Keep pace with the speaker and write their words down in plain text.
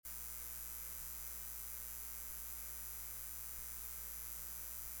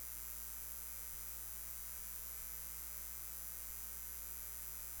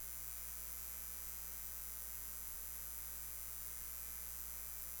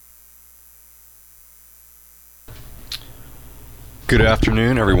Good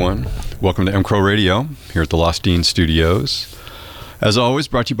afternoon, everyone. Welcome to mcrowradio here at the Lost Dean Studios. As always,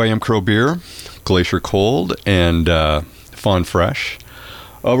 brought to you by mcrow Beer, Glacier Cold, and Fawn Fresh.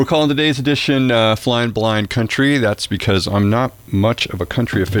 We're calling today's edition Flying Blind Country. That's because I'm not much of a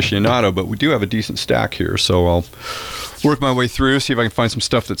country aficionado, but we do have a decent stack here, so I'll work my way through, see if I can find some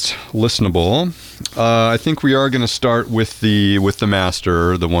stuff that's listenable. I think we are going to start with the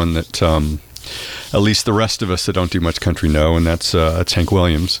master, the one that at least the rest of us that don't do much country know, and that's Hank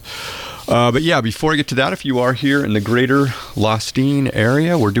Williams. But yeah, before I get to that, if you are here in the greater Lost Dean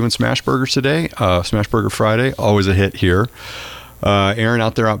area, we're doing Smash Burgers today. Smash Burger Friday, always a hit here. Aaron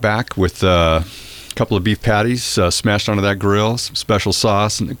out there out back with a couple of beef patties smashed onto that grill, some special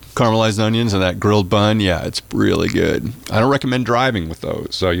sauce and caramelized onions and that grilled bun. Yeah, it's really good. I don't recommend driving with those,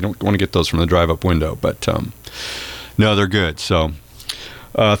 so you don't want to get those from the drive-up window, but no, they're good. So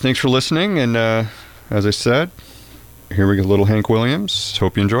thanks for listening, and as I said, here we go, little Hank Williams.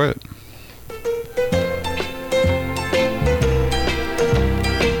 Hope you enjoy it.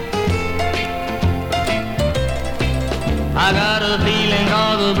 I got a feeling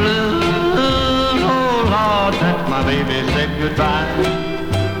of the blues, oh Lord, since my baby said goodbye.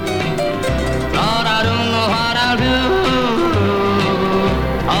 Lord, I don't know what I'll do.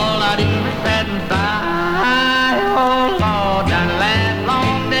 All I do is sit and sigh. Oh Lord, that last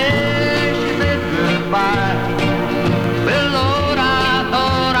long day she said goodbye. Well, Lord, I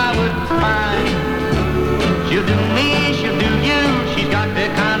thought I would cry. She'll do me, she'll do you. She's got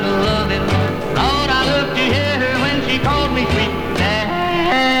that kind of loving. Lord, I love to hear her when she called me sweet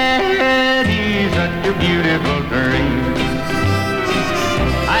Daddy, such a beautiful dream.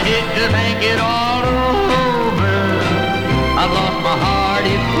 I hate to think it all over. I've lost my heart,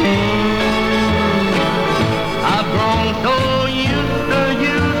 it seems. I've grown so used to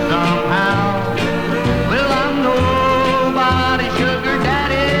you somehow. Well, I'm nobody's sugar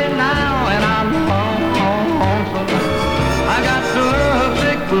daddy now, and I'm lonesome. I got the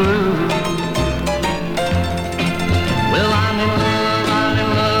sick blues. Well, I'm in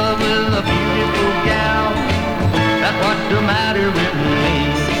love with a beautiful gal. That's what's the matter with me.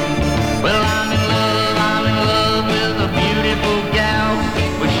 Well, I'm in love with a beautiful gal,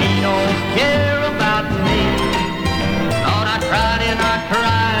 but she don't care about me. Thought I tried and I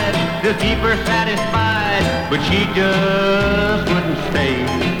tried to keep her satisfied, but she just wouldn't stay.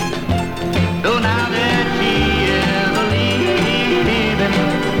 So now that she is leaving,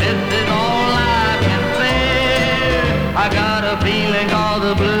 this is all I can say. I got a feeling all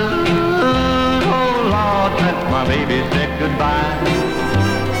the blues, oh Lord, since my baby said goodbye.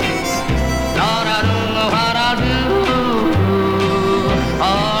 Lord, I don't know what I'll do.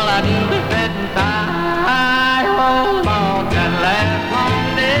 All I do is sit and sigh. Oh Lord, that last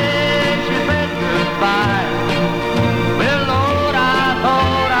long day she said goodbye. Well, Lord, I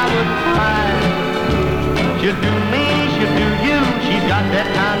thought I would cry. She'll do me, she'll do you. She's got that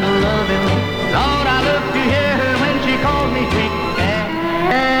kind of loving. Lord, I love to hear her when she calls me sweet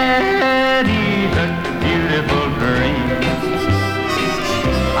Daddy, such a beautiful dream.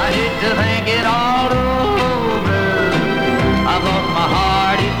 I hate to think it all over. I've lost my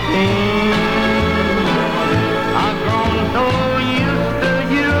heart, it seems. I've grown so used to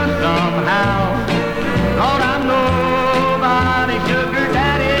you somehow. Lord, I'm nobody's sugar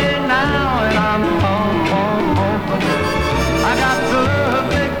daddy now, and I'm home. I got the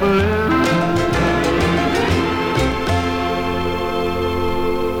big blues.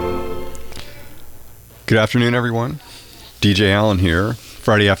 Good afternoon, everyone. DJ Allen here.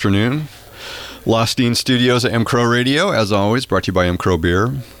 Friday afternoon. Lost Dean Studios at mcrowradio, as always, brought to you by mcrow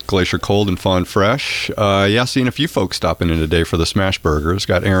Beer, Glacier Cold, and Fawn Fresh. Yeah, seeing a few folks stopping in today for the Smash Burgers.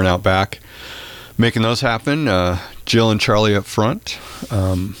 Got Aaron out back making those happen. Jill and Charlie up front.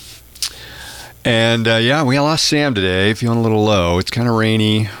 Yeah, we lost Sam today, feeling a little low. It's kind of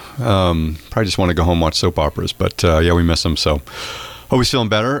rainy. Probably just want to go home and watch soap operas, but yeah, we miss him, so hope he's feeling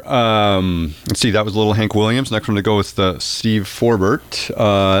better. Let's see, that was little Hank Williams. Next one to go with Steve Forbert.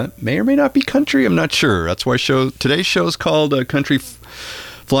 May or may not be country, I'm not sure. That's why today's show is called Country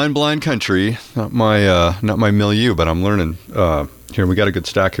Flying Blind Country. Not my milieu, but I'm learning. Here, we got a good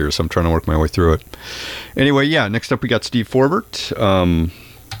stack here, so I'm trying to work my way through it. Anyway, yeah, next up we got Steve Forbert.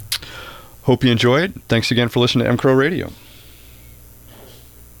 Hope you enjoyed. Thanks again for listening to mcrow Radio.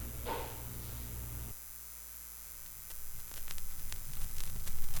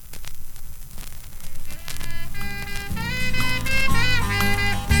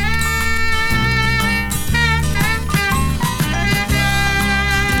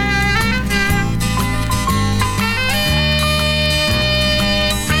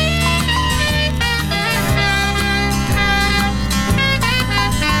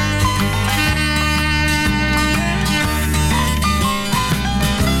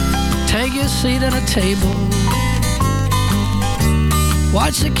 seat at a table,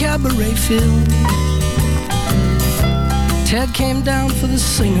 watched the cabaret fill. Ted came down for the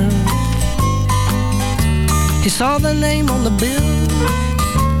singer. He saw the name on the bill.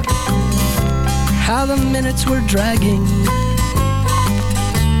 How the minutes were dragging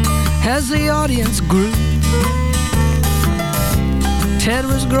as the audience grew. Ted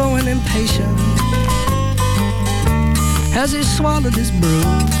was growing impatient as he swallowed his brew.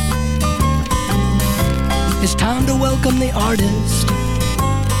 It's time to welcome the artist,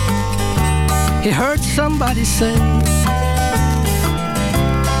 he heard somebody say.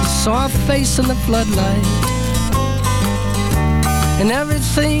 Saw a face in the floodlight, and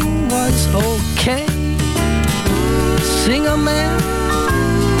everything was okay. Sing a man,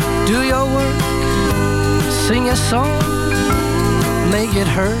 do your work, sing a song, make it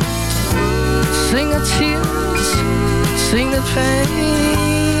hurt. Sing the tears, sing the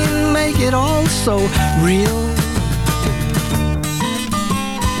pain, make it all so real.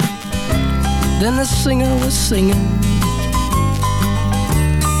 Then the singer was singing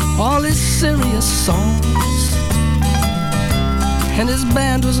all his serious songs, and his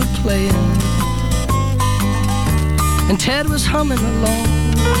band was a-playing, and Ted was humming along.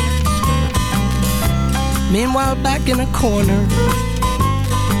 Meanwhile, back in a corner,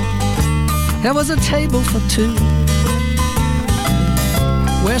 there was a table for two,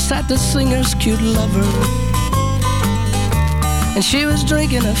 where sat the singer's cute lover, and she was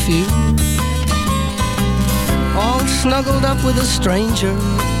drinking a few, all snuggled up with a stranger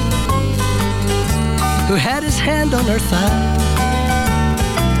who had his hand on her thigh.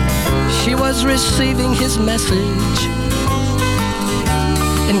 She was receiving his message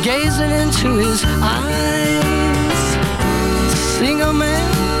and gazing into his eyes. Sing a man,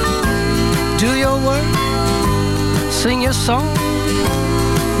 do your work, sing your song,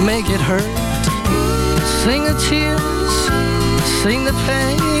 make it hurt. Sing the tears, sing the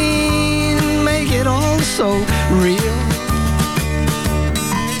pain, make it all so real.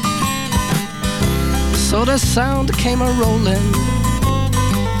 So the sound came a-rolling,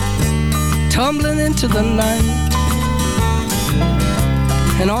 tumbling into the night,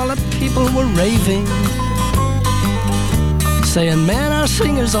 and all the people were raving, saying, man, our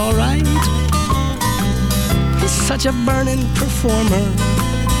singer's all right. He's such a burning performer.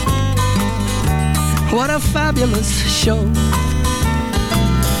 What a fabulous show.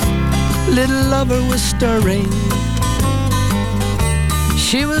 Little lover was stirring.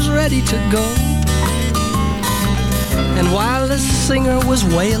 She was ready to go. And while the singer was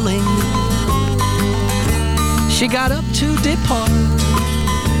wailing, she got up to depart.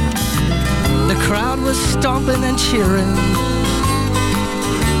 The crowd was stomping and cheering.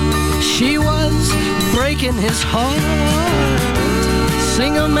 She was breaking his heart.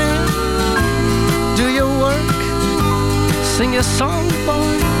 Sing a man, do your work, sing your song,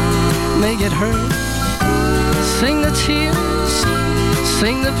 boy, make it hurt. Sing the tears,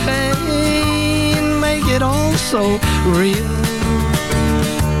 sing the pain, make it all so real.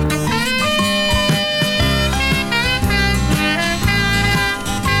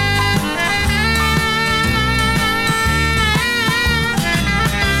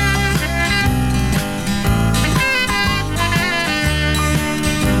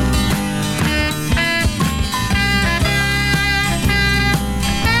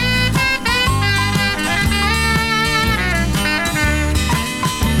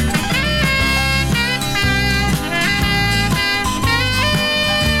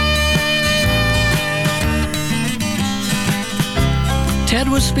 Ted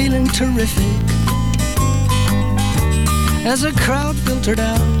was feeling terrific as the crowd filtered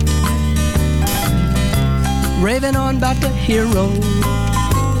out, raving on about the hero.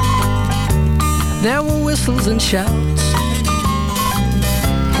 There were whistles and shouts.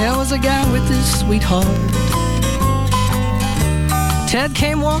 There was a guy with his sweetheart. Ted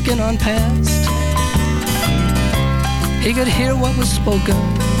came walking on past. He could hear what was spoken.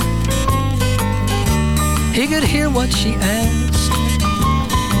 He could hear what she asked.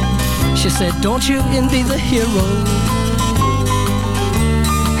 She said, don't you envy the hero?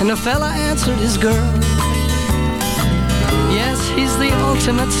 And the fella answered his girl, yes, he's the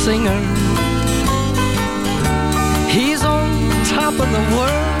ultimate singer. He's on top of the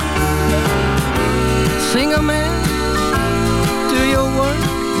world. Sing a man, do your work,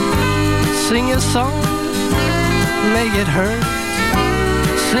 sing your song, make it hurt.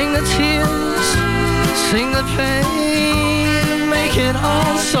 Sing the tears, sing the pain, make it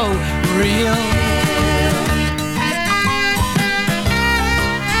all so real.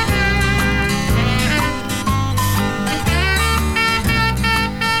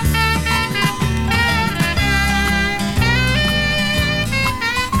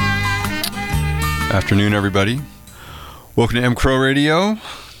 Afternoon, everybody. Welcome to mcrowradio.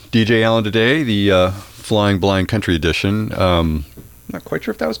 DJ Allen today, the Flying Blind Country Edition. Not quite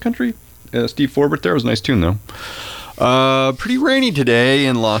sure if that was country. Steve Forbert there. It was a nice tune, though. Pretty rainy today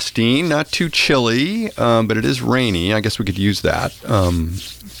in Lostine. Not too chilly, but it is rainy. I guess we could use that.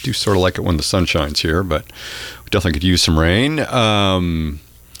 Do sort of like it when the sun shines here, but we definitely could use some rain.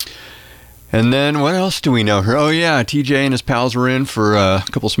 And then what else do we know here? Oh, yeah, TJ and his pals were in for a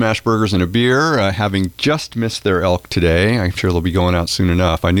couple smash burgers and a beer, having just missed their elk today. I'm sure they'll be going out soon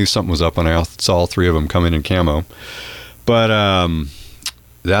enough. I knew something was up when I saw all three of them come in camo. But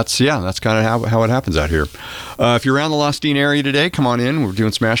that's kind of how it happens out here. If you're around the Lostine area today, come on in. We're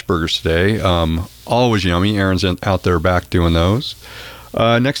doing smash burgers today. Always yummy. Aaron's out there back doing those.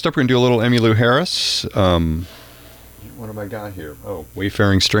 Next up, we're going to do a little Emmylou Harris. What have I got here? Oh,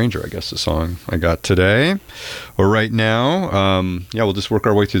 Wayfaring Stranger, I guess the song I got today. Or right now. We'll just work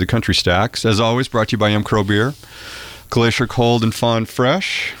our way through the country stacks. As always, brought to you by M. Crow Beer. Glacier Cold and Fawn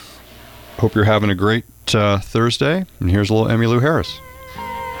Fresh. Hope you're having a great Thursday. And here's a little Emmylou Harris.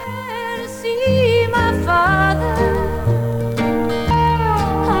 To see my father,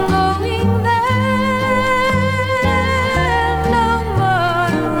 I'm going there, no more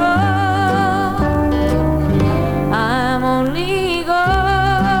to run. I'm only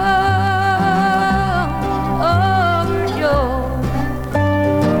overjoyed.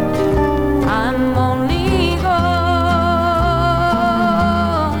 I'm only going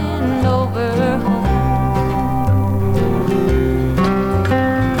over home.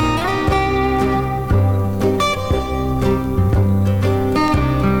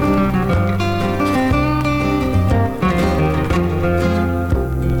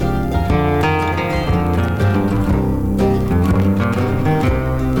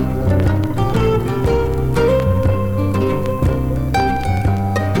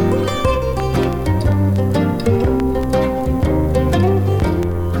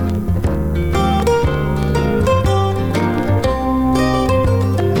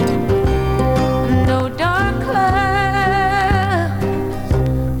 No dark clouds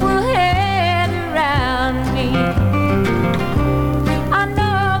will head around me. I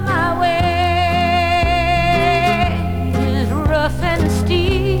know my way is rough and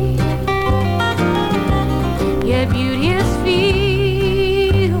steep. Yet beauteous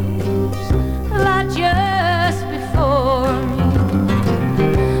fields lie just before me,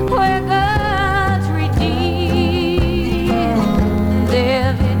 where gods redeem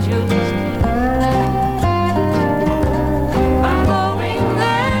their vigils. I'm going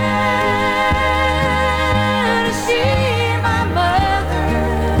there to see my mother.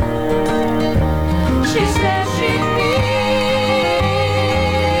 She said she'd meet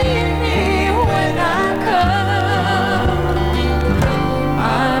me when I come.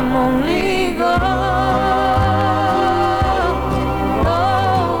 I'm only going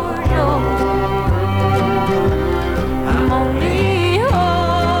overjoyed. I'm only going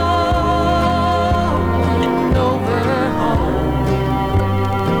over home.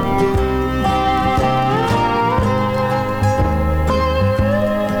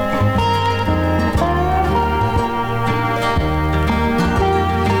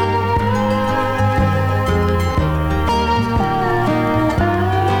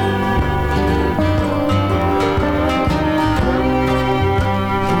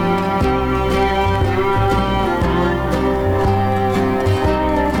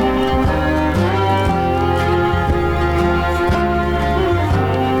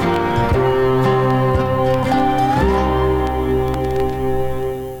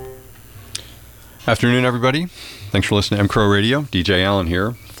 Afternoon, everybody. Thanks for listening to M. Crow Radio. DJ Allen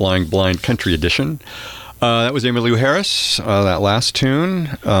here, Flying Blind Country Edition. That was Emmylou Harris, that last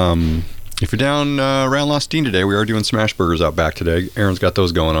tune. If you're down around Lostine today, we are doing smash burgers out back today. Aaron's got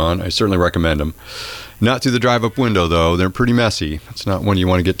those going on. I certainly recommend them. Not through the drive-up window, though. They're pretty messy. It's not one you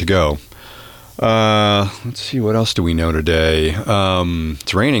want to get to go. Let's see, what else do we know today?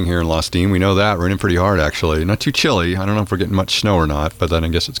 It's raining here in Lostine. We know that. Raining pretty hard, actually. Not too chilly. I don't know if we're getting much snow or not, but then I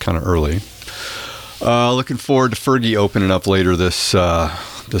guess it's kind of early. Looking forward to Fergie opening up later this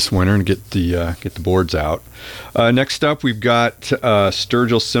winter and get the boards out. Next up, we've got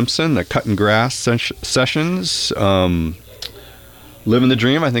Sturgill Simpson, the Cutting Grass Sessions. Living the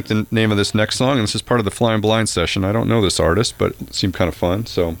Dream, I think the name of this next song, and this is part of the Flying Blind session. I don't know this artist, but it seemed kind of fun,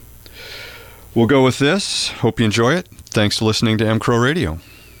 so we'll go with this. Hope you enjoy it. Thanks for listening to M. Crow Radio.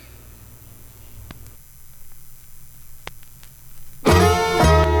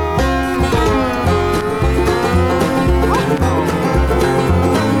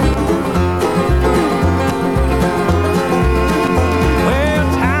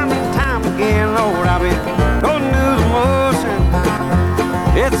 Well, time and time again, Lord,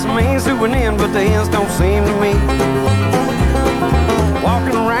 souvenirs, but the ends don't seem to meet.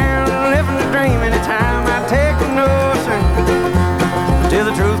 Walking around and living the dream anytime I take a notion, till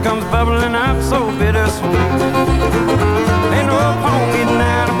the truth comes bubbling up so bittersweet. Ain't no point getting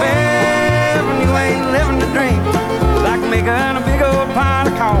out of bed when you ain't living the dream. It's like making a big old pot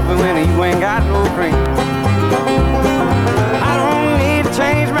of coffee when you ain't got no cream. I don't need to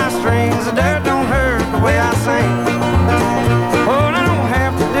change my strings, the dirt don't hurt the way I sing. Oh, and I don't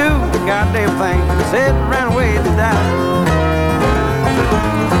have to do the goddamn thing, said ran away to die.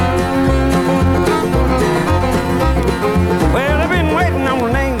 Well, I've been waiting on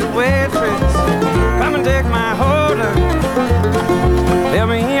the names of waitress, come and take my order. Tell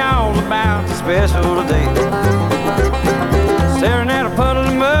me all about the special today. Staring at a puddle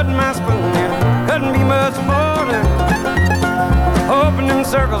of mud in my spoon, and couldn't be much border. Hoping them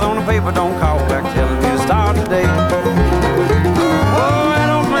circles on the paper don't call back telling me to start today. Oh, that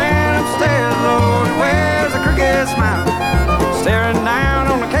old man upstairs, Lord, wears a crooked smile, staring down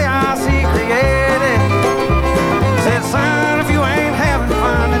on the chaos he created. Said, son, if you ain't having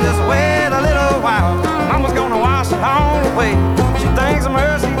fun, then just wait a little while. Mama's gonna wash it all away. She thinks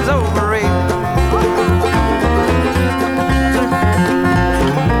mercy's overrated.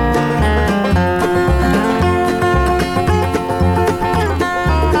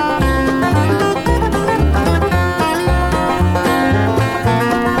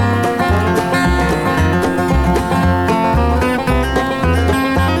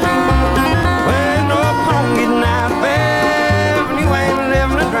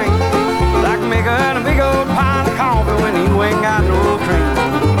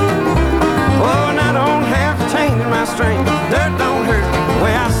 Dirt don't hurt the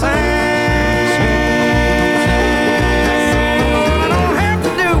way I sing. I don't have to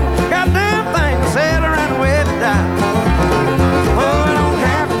do a goddamn thing, said I ran away to die. Oh, I don't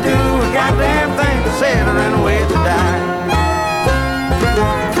have to do a goddamn thing, said I ran away to die.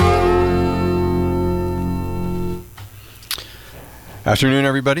 Afternoon,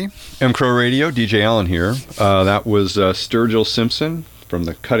 everybody. mcrowradio, DJ Allen here. That was Sturgill Simpson from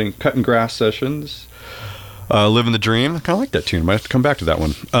the Cutting Grass Sessions. Living the Dream. I kind of like that tune. Might have to come back to that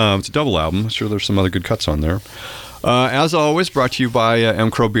one. It's a double album. I'm sure there's some other good cuts on there. As always, brought to you by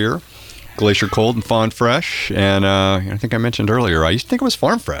mcrow Beer, Glacier Cold and Fawn Fresh. And I think I mentioned earlier, I used to think it was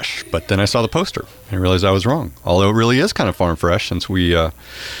Farm Fresh, but then I saw the poster and I realized I was wrong. Although it really is kind of Farm Fresh, since we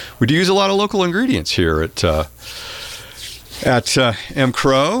do use a lot of local ingredients here at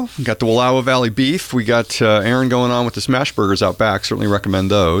mcrow. We got the Wallowa Valley beef. We got Aaron going on with the smash burgers out back. Certainly recommend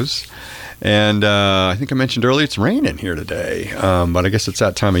those. And I think I mentioned earlier, it's raining here today, but I guess it's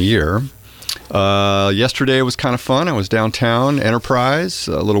that time of year. Yesterday was kind of fun. I was downtown Enterprise,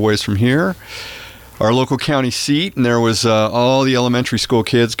 a little ways from here, our local county seat, and there was all the elementary school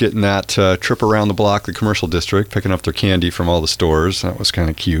kids getting that trip around the block, the commercial district, picking up their candy from all the stores. That was kind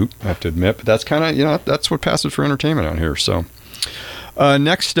of cute, I have to admit, but that's kind of, that's what passes for entertainment out here, so.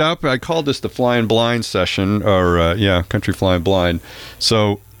 Next up, I called this the Flying Blind session, or Country Flying Blind.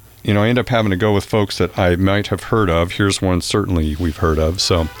 So, I end up having to go with folks that I might have heard of. Here's one certainly we've heard of.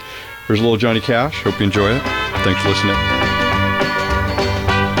 So here's a little Johnny Cash. Hope you enjoy it. Thanks for listening.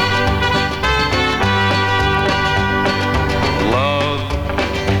 Love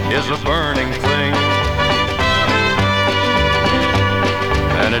is a burning thing,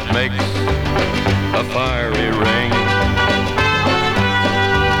 and it makes a fiery ring.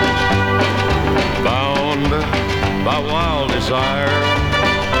 Bound by wild desire,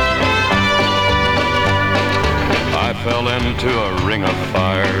 I fell into a ring of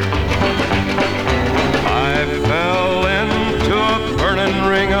fire. I fell into a burning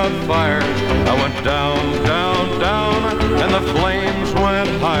ring of fire. I went down, down, down, and the flames went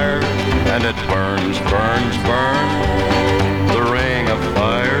higher. And it burns, burns, burns, the ring of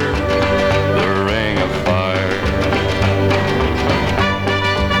fire, the ring of fire.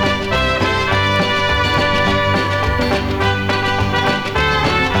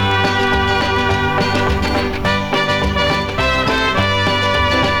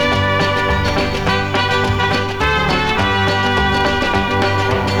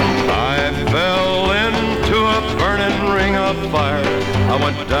 Fire. I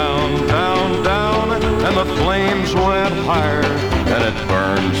went down, down, down, and the flames went higher. And it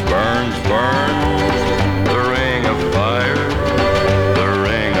burns, burns, burns, the ring of fire, the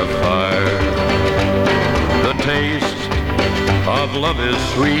ring of fire. The taste of love is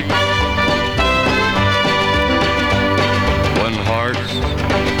sweet when hearts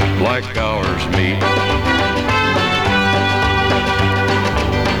like ours meet.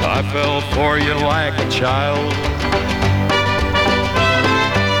 I fell for you like a child,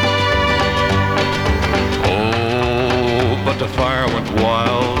 but the fire went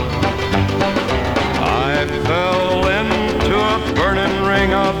wild. I fell into a burning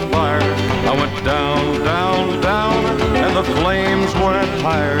ring of fire. I went down, down, down, and the flames went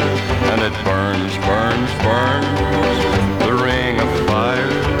higher. And it burns, burns, burns, the ring of fire,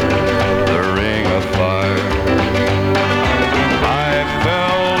 the ring of fire. I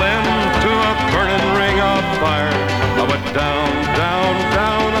fell into a burning ring of fire. I went down, down,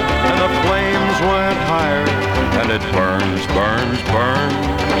 down, and the flames went higher. And it burns, burns, burns,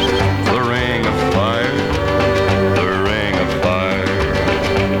 the ring of fire, the ring of fire.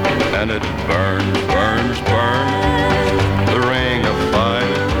 And it burns, burns, burns, the ring of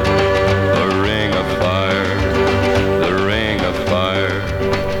fire, the ring of fire, the ring of fire,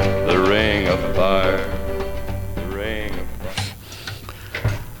 the ring of fire, the ring of fire.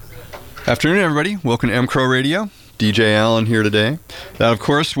 Afternoon, everybody. Welcome to mcrowradio. DJ Allen here today. That, of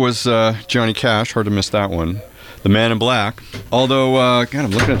course, was Johnny Cash. Hard to miss that one. The Man in Black. Although, God, I'm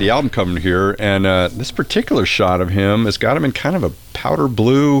looking at the album cover here, and this particular shot of him has got him in kind of a powder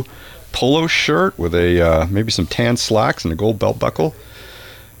blue polo shirt with a maybe some tan slacks and a gold belt buckle.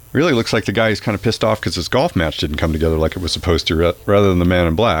 Really looks like the guy is kind of pissed off because his golf match didn't come together like it was supposed to, rather than the Man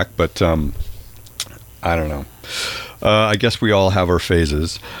in Black. But I don't know. I guess we all have our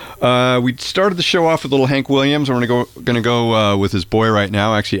phases. We started the show off with little Hank Williams. We're going to go with his boy right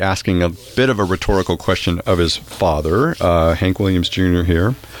now, actually asking a bit of a rhetorical question of his father, Hank Williams Jr.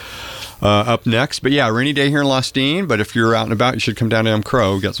 here. Up next. But yeah, rainy day here in Lostine. But if you're out and about, you should come down to M.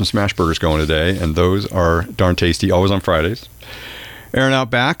 Crow. Got some smash burgers going today, and those are darn tasty, always on Fridays. Aaron out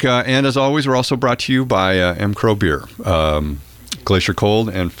back. And as always, we're also brought to you by M. Crow Beer. Glacier Cold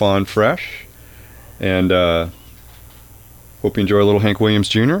and Fawn Fresh. And hope you enjoy a little Hank Williams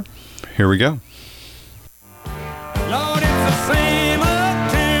Jr. Here we go. Lord, it's the same old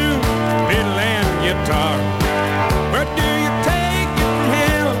tune, fiddle and guitar. Where do you take it from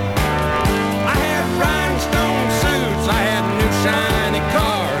here? I had rhinestone suits, I had new shiny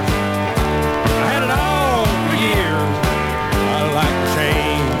cars. I had it all for years. I like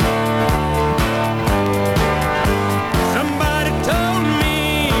change. Somebody told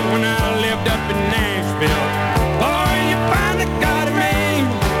me when I lived up in Nashville, boy, you finally got it made.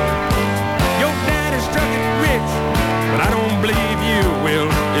 Your daddy struck it rich, but I don't believe you will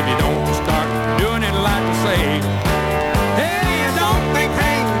if you don't start doing it like I say. Hey, I don't think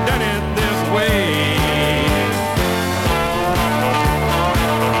Hank done it this way.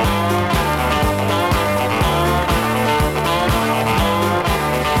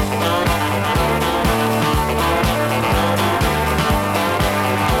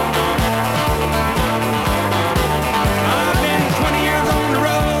 I've been 20 years on the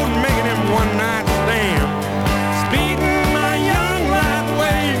road making them one night stand, speeding my young life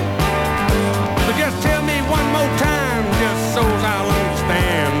away. So just tell me one more time, just so's I'll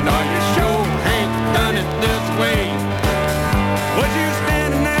understand. Are you sure Hank done it this way? Was you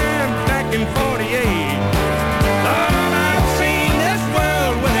standing there back in 48? Lord, I've seen this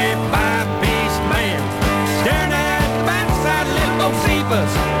world with a five-piece band, staring at the backside of little Bo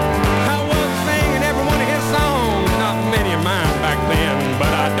Cephas. I was singing every one of his songs, not many of mine back then,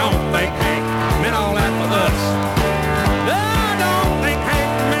 but I don't think Hank meant all that for us. No, I don't think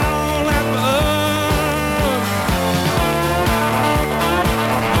Hank meant all that for us.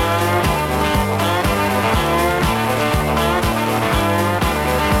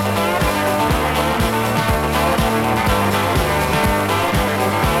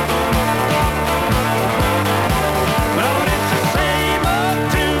 Lord, it's the same old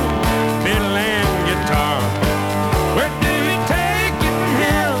tune, fiddle and guitar. Where do you take it from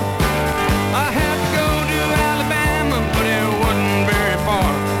here? I had to go to Alabama, but it wasn't very far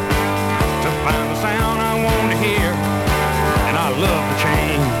to find the sound I wanted to hear, and I love the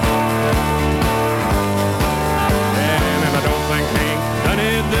change. And I don't think Hank done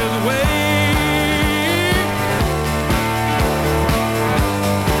it this way.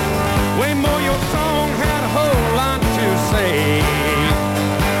 Way more your song had a whole lot to say.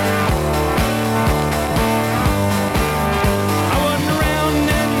 I wasn't around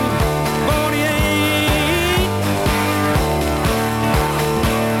in 48.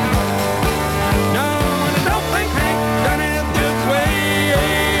 No, and I don't think Hank done it this way.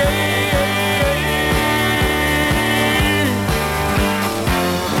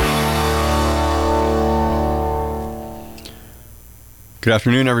 Good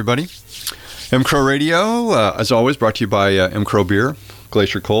afternoon, everybody. M. Crow Radio, as always, brought to you by M. Crow Beer,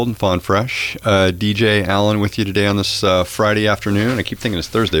 Glacier Cold, and Fawn Fresh. DJ Allen with you today on this Friday afternoon. I keep thinking it's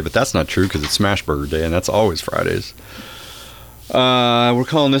Thursday, but that's not true because it's Smash Burger Day, and that's always Fridays. We're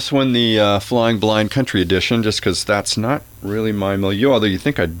calling this one the Flying Blind Country Edition, just because that's not really my milieu, although you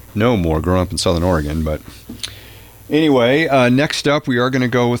think I'd know more growing up in Southern Oregon. But anyway, next up, we are going to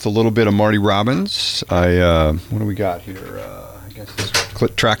go with a little bit of Marty Robbins. What do we got here? I guess this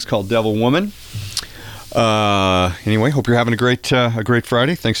track's called Devil Woman. Anyway, hope you're having a great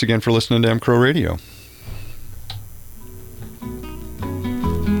Friday. Thanks again for listening to mcrow Radio.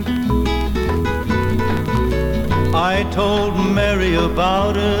 I told Mary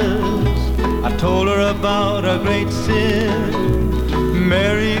about us. I told her about our great sin.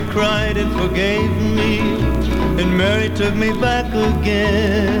 Mary cried and forgave me, and Mary took me back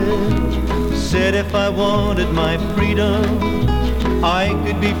again. Said if I wanted my freedom, I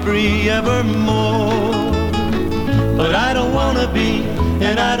could be free evermore. But I don't want to be,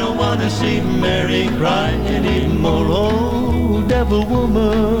 and I don't want to see Mary cry anymore. Oh, devil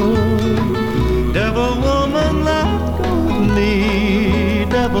woman, devil woman, let go of me.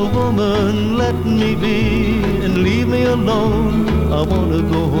 Devil woman, let me be, and leave me alone. I want to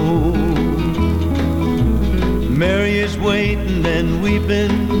go home. Mary is waiting and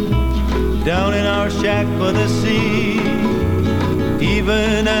weeping down in our shack by the sea.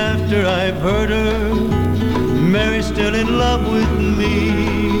 Even after I've hurt her, Mary's still in love with me.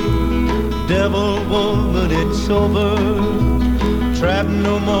 Devil woman, it's over. Trapped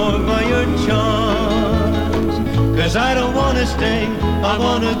no more by your charms. 'Cause I don't want to stay, I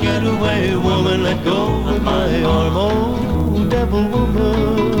want to get away. Woman, let go of my arm. Oh, devil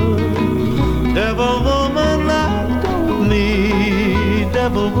woman, devil woman, let go of me.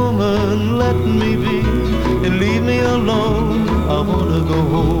 Devil woman, let me be, and leave me alone. I want to go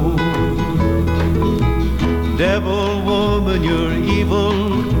home. Devil woman, you're evil,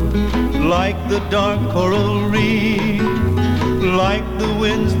 like the dark coral reef, like the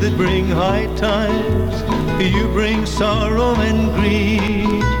winds that bring high tides. You bring sorrow and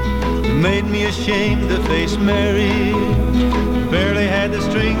grief. Made me ashamed to face Mary, barely had the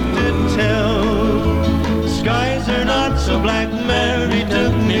strength to tell. Skies are not so black, Mary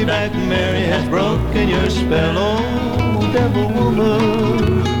took me back. Mary has broken your spell. Oh, devil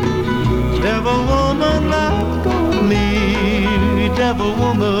woman, devil woman, let go of me. Devil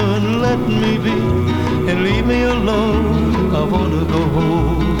woman, let me be, and leave me alone. I want to go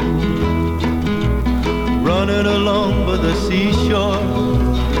home. Running along by the seashore,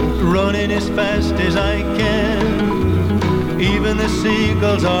 running as fast as I can. Even the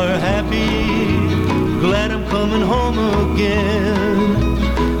seagulls are happy, glad I'm coming home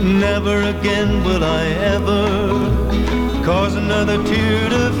again. Never again will I ever cause another tear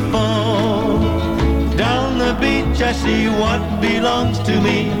to fall. Down the beach I see what belongs to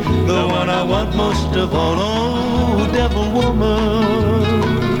me, the one I want most of all. Oh, devil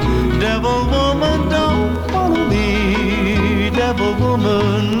woman, devil woman, don't follow me. Devil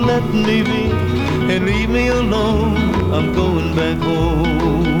woman, let me be, and leave me alone. I'm going back home.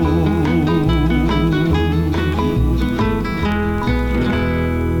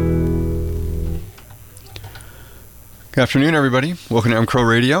 Good afternoon, everybody. Welcome to mcrow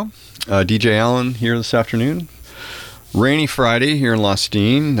Radio. DJ Allen here this afternoon. Rainy Friday here in Lost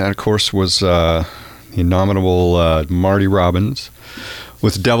Dean. That, of course, was the indomitable Marty Robbins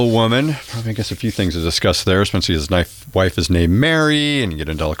with Devil Woman. Probably, I guess, a few things to discuss there, especially his wife is named Mary, and you get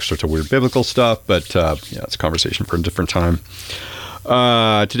into all sorts of weird biblical stuff, but yeah, it's a conversation for a different time.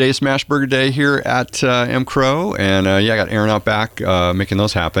 Today is Smash Burger Day here at mcrow, and yeah, I got Aaron out back making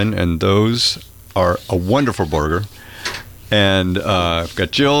those happen, and those are a wonderful burger. And I've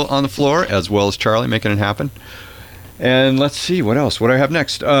got Jill on the floor, as well as Charlie, making it happen. And let's see, what else? What do I have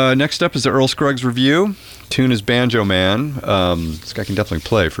next? Next up is the Earl Scruggs review. Tune is Banjo Man. This guy can definitely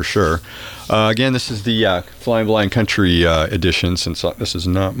play, for sure. Again, this is the Flying Blind Country edition, since this is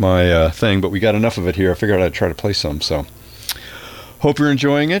not my thing, but we got enough of it here. I figured I'd try to play some, so. Hope you're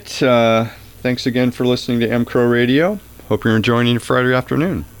enjoying it. Thanks again for listening to mcrow Radio. Hope you're enjoying your Friday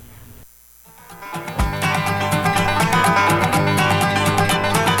afternoon.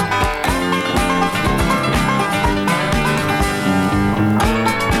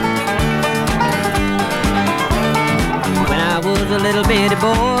 A little bitty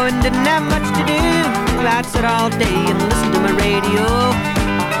boy and didn't have much to do. I'd sit all day and listen to my radio.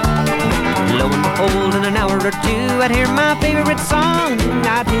 Lo and behold, in an hour or two, I'd hear my favorite song.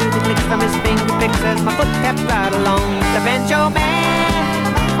 I'd hear the clicks from his fingerpicks as my foot kept right along. The banjo man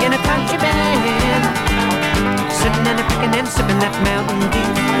in a country band, sitting and picking and sipping that Mountain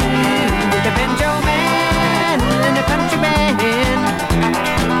Dew. The banjo man in a country band,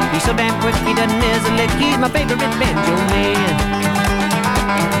 he's so damn quick he doesn't miss a lick. He's my favorite banjo man.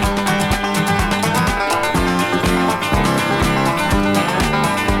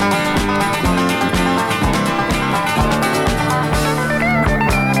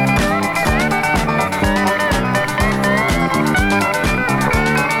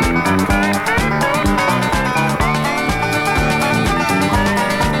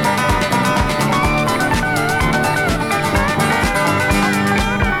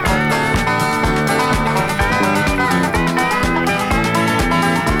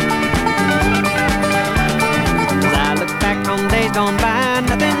 days gone by,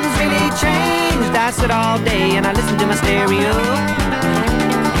 nothing's really changed. I sit all day and I listen to my stereo.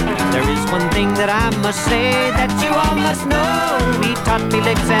 There is one thing that I must say that you all must know. He taught me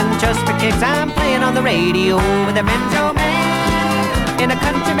licks and just for kicks I'm playing on the radio with a banjo man in a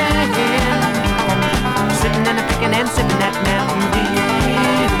country band, sitting and a picking and sipping that Mountain Dew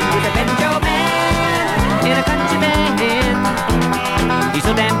with a banjo man in a country band. He's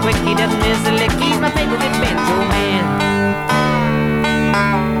so damn quick he doesn't miss a lick. He's my favorite banjo man.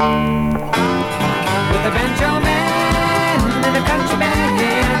 With a banjo man in a country band,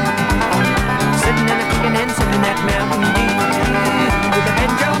 sitting and a picking and sipping that Mountain Dew with a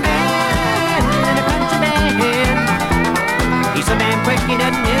banjo man in a country band. He's so damn quick he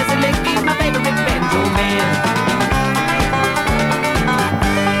doesn't miss a lick. He's my favorite banjo man.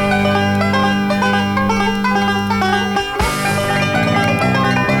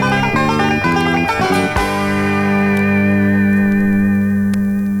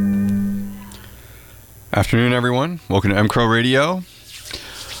 Afternoon, everyone. Welcome to mcrowradio.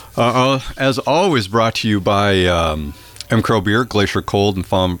 As always, brought to you by mcrow Beer, Glacier Cold, and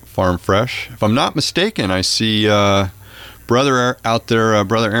Farm Fresh. If I'm not mistaken, I see brother Aaron out there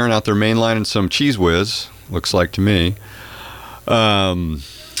mainlining some Cheese Whiz, looks like to me.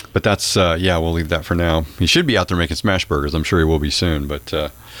 But that's, we'll leave that for now. He should be out there making smash burgers. I'm sure he will be soon, but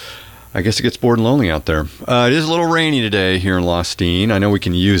I guess it gets bored and lonely out there. It is a little rainy today here in Lostine. I know we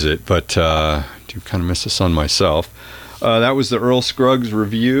can use it, but I do kind of miss the sun myself. That was the Earl Scruggs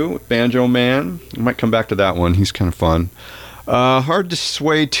review, Banjo Man. I might come back to that one. He's kind of fun. Hard to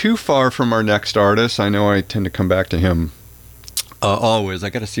sway too far from our next artist. I know I tend to come back to him always. I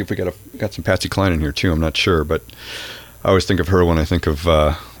got to see if we got some Patsy Cline in here too. I'm not sure, but I always think of her when I think of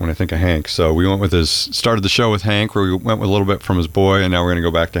Hank. So we started the show with Hank, where we went with a little bit from his boy, and now we're going to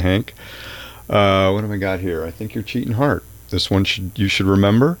go back to Hank. What have I got here? I Think You're Cheating Heart. This one you should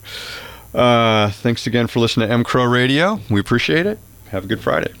remember. Thanks again for listening to mcrow Radio. We appreciate it. Have a good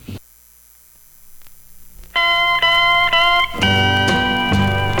Friday.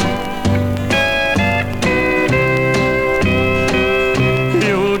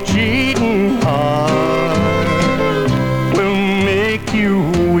 Your cheating heart will make you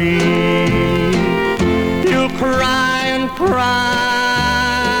weep. You'll cry and cry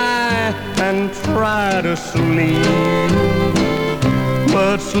and try to sleep,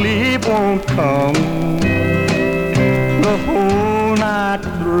 but sleep won't come the whole night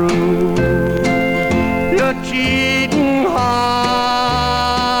through. Your cheating heart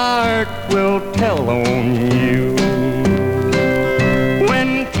will tell on you.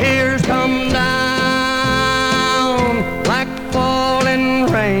 When tears come down like falling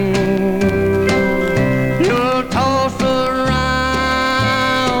rain, you'll toss around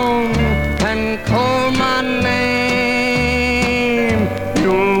and call my name.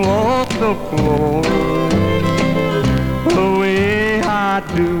 You'll walk the floor the way I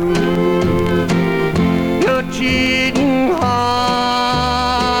do. Your cheating heart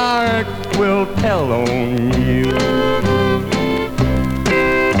will tell on you.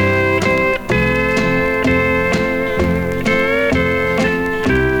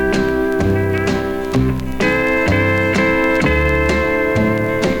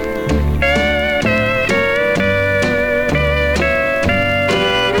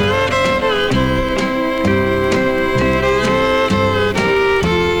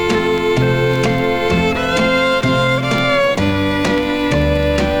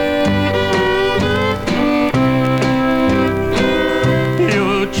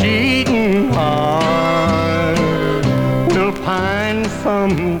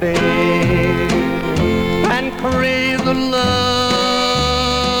 Someday and crave the love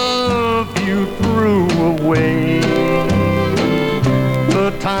you threw away.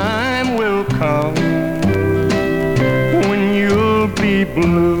 The time will come when you'll be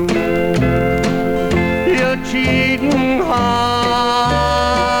blue. Your cheating heart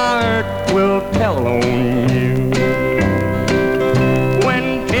will tell on you. When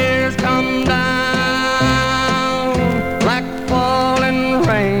tears come down like falling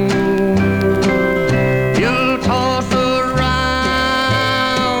rain, you'll toss around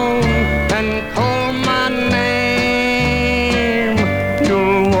and call my name.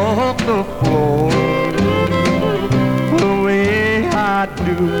 You'll walk the floor the way I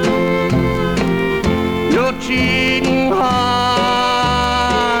do. Your cheating heart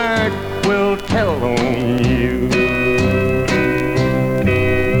will tell on you.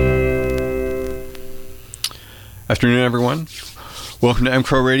 Afternoon, everyone. Welcome to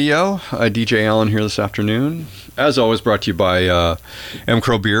mcrowradio. DJ Allen here this afternoon. As always, brought to you by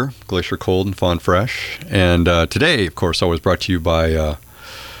mcrow Beer, Glacier Cold and Fawn Fresh. And today, of course, always brought to you by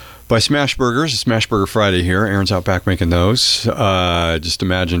Smash Burgers. It's Smash Burger Friday here. Aaron's out back making those. Just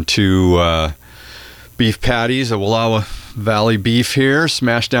imagine two beef patties, a Wallowa Valley beef here,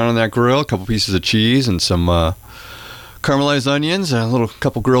 smashed down on that grill, a couple pieces of cheese, and some caramelized onions, a little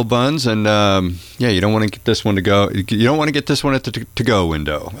couple grilled buns, and you don't want to get this one to go. You don't want to get this one at the to-go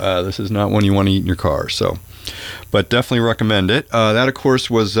window. This is not one you want to eat in your car. So, but definitely recommend it. That, of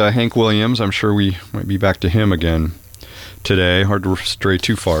course, was Hank Williams. I'm sure we might be back to him again today. Hard to stray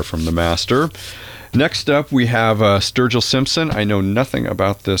too far from the master. Next up, we have Sturgill Simpson. I know nothing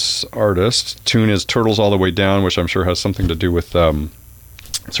about this artist. Tune is Turtles All the Way Down, which I'm sure has something to do with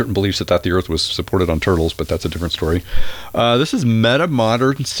certain beliefs that the earth was supported on turtles, but that's a different story. This is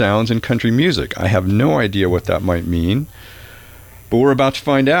meta-modern sounds in country music. I have no idea what that might mean, but we're about to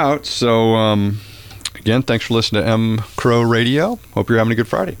find out. So, again, thanks for listening to mcrow Radio. Hope you're having a good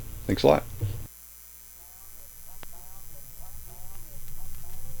Friday. Thanks a lot.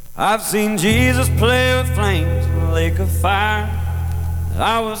 I've seen Jesus play with flames in a lake of fire that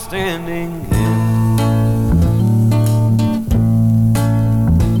I was standing in.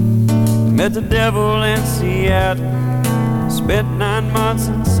 Met the devil in Seattle, spent 9 months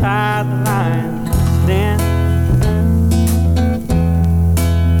inside the lion's den.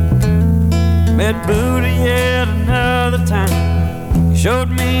 Met Buddha yet another time, he showed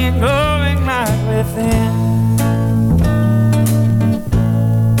me a glowing light within.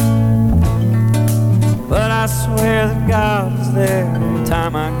 But I swear that God is there every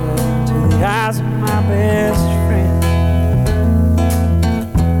time I go to the eyes of my best friend.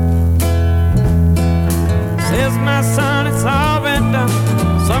 Says my son, it's all been done.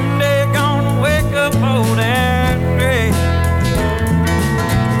 Someday you're gonna wake up old and gray.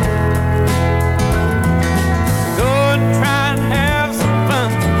 Go and try and have some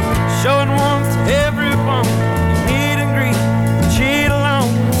fun, showing warmth to everyone you meet and greet, and cheat along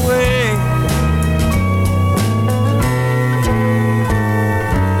the way.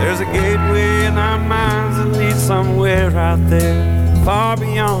 There's a gateway in our minds that leads somewhere out there, far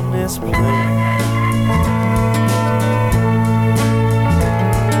beyond this plane.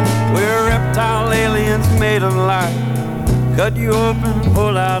 Reptile aliens made of light, cut you open and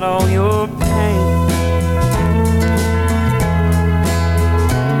pull out all your pain.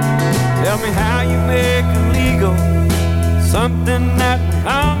 Tell me how you make illegal something that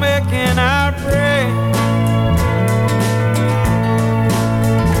I'll make in our brain.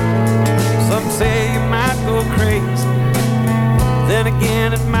 Some say you might go crazy, then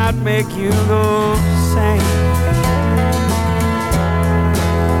again it might make you go insane.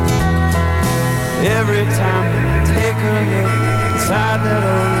 Every time you take a look inside that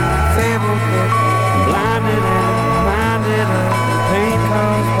old fabled book, blinded and reminded of the pain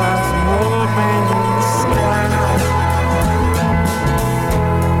caused by some old man in the sky.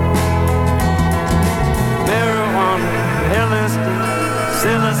 Marijuana, LSD,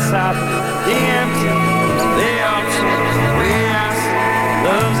 psilocybin, DMT, they all change the way I see.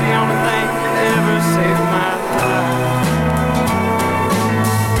 Love's the only thing that ever saved my life.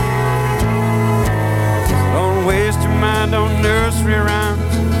 Waste your mind on nursery rhymes,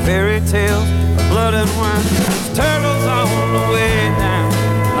 fairy tales, or blood and wine. There's turtles all the way down the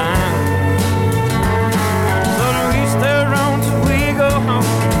line. So to each their own till we go home.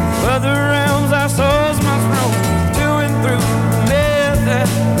 Other realms our souls must roam to and through the myth that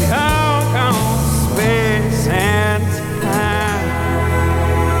we all call space and time.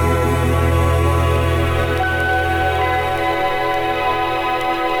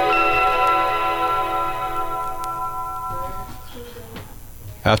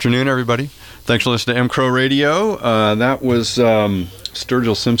 Afternoon, everybody. Thanks for listening to mcrow Radio. That was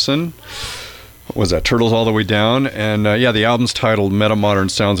Sturgill Simpson. What was that? Turtles All the Way Down. And the album's titled Meta-Modern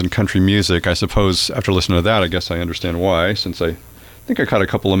Sounds in Country Music. I suppose after listening to that, I guess I understand why, since I think I caught a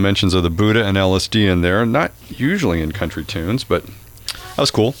couple of mentions of the Buddha and LSD in there. Not usually in country tunes, but that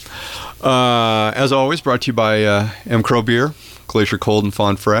was cool. As always, brought to you by mcrow Beer, Glacier Cold and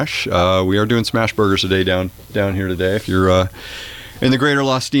Fawn Fresh. We are doing smash burgers today down here today. If you're in the greater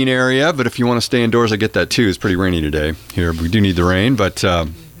Lostine area, but if you want to stay indoors, I get that too. It's pretty rainy today here. We do need the rain, but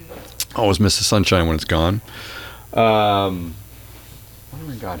always miss the sunshine when it's gone. What do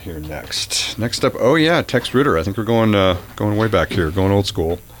we got here next? Next up, Tex Ritter. I think we're going way back here, going old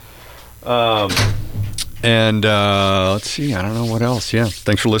school. And let's see, I don't know what else. Yeah,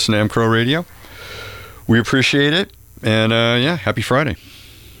 thanks for listening to mcrow Radio. We appreciate it, and happy Friday.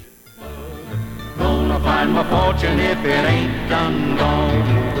 Gonna find my fortune if it ain't done gone.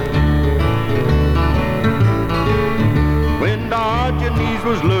 When Diogenes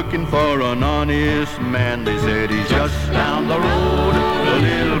was looking for an honest man, they said he's just down the road, a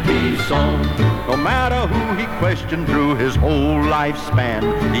little piece on. No matter who he questioned through his whole lifespan,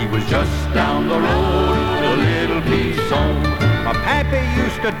 he was just down the road, a little piece on. My pappy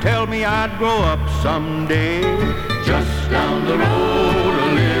used to tell me I'd grow up someday, just down the road,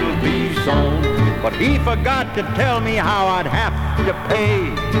 a little piece on. But he forgot to tell me how I'd have to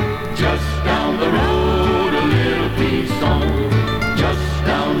pay, just down the road, a little piece on. Just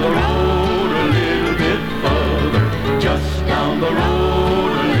down the road, a little bit further. Just down the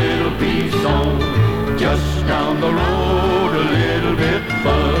road, a little piece on. Just down the road, a little bit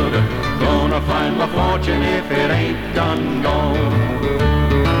further. Gonna find my fortune if it ain't done gone.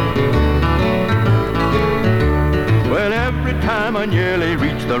 Well, every time I nearly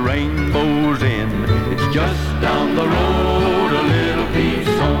reach the rainbow's end, it's just down the road, a little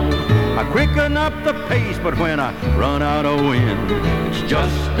piece on. I quicken up the pace, but when I run out of wind, it's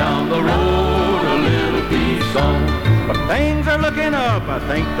just down the road, a little piece on. But things are looking up, I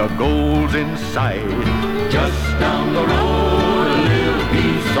think the goal's in sight. Just down the road, a little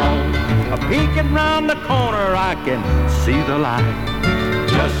piece on. A peeking round the corner, I can see the light.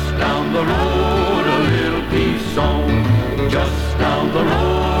 Just down the road, a little piece on. Just down the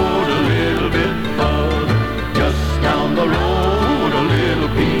road, a little bit further. Just down the road, a little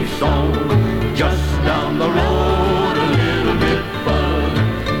piece on. Just down the road, a little bit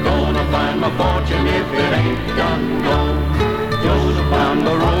further. Gonna find my fortune if it ain't done gone. Just down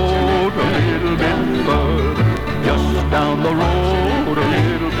the road, a little bit further. Just down the road, a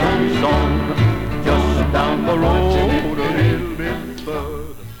little piece on. Just down the road, a little bit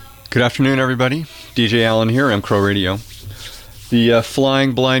further. Good afternoon, everybody. DJ Allen here, mcrowradio. The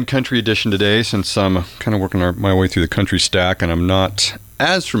Flying Blind Country Edition today, since I'm kind of working my way through the country stack and I'm not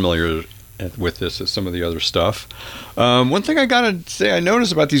as familiar with this as some of the other stuff. One thing I gotta say I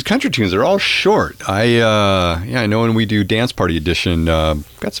noticed about these country tunes, they're all short. I know when we do Dance Party Edition,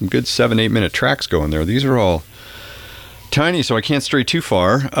 got some good 7-8 minute tracks going there. These are all tiny, so I can't stray too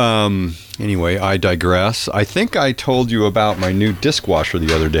far. Anyway, I digress. I think I told you about my new disc washer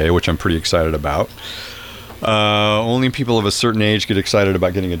the other day, which I'm pretty excited about. Only people of a certain age get excited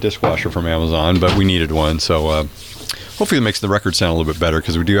about getting a dishwasher from Amazon, but we needed one, so hopefully it makes the record sound a little bit better,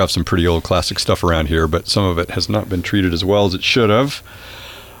 because we do have some pretty old classic stuff around here, but some of it has not been treated as well as it should have.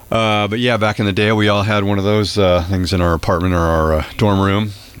 But yeah, back in the day, we all had one of those things in our apartment or our dorm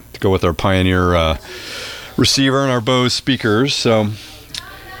room to go with our Pioneer receiver and our Bose speakers. So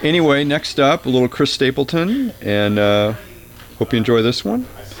anyway, next up, a little Chris Stapleton, and hope you enjoy this one.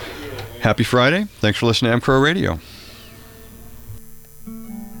 Happy Friday. Thanks for listening to mcrow Radio.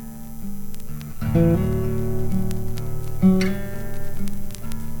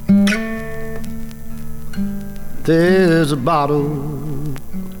 There's a bottle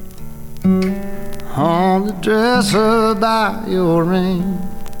on the dresser by your ring,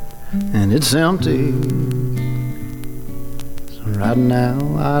 and it's empty. So right now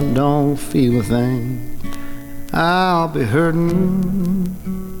I don't feel a thing. I'll be hurting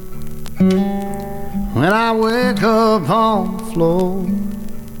when I wake up on the floor,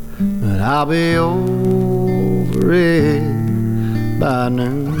 but I'll be over it by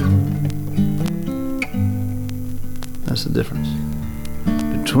noon. That's the difference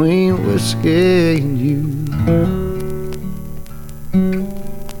between whiskey and you.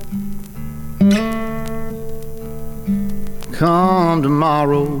 Come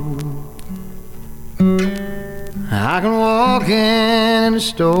tomorrow, I can walk in the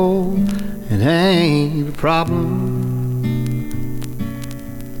store. It ain't a problem,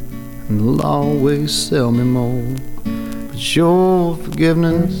 and they'll always sell me more. But your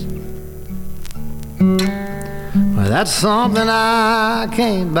forgiveness, well, that's something I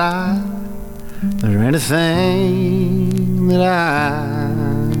can't buy, or anything that I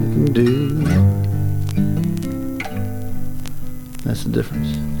can do. That's the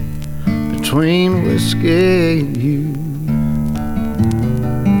difference between whiskey and you.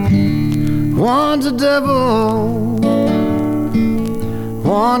 One's a devil,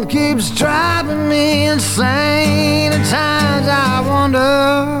 one keeps driving me insane. At times I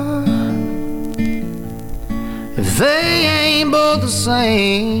wonder if they ain't both the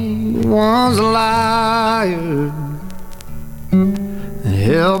same. One's a liar that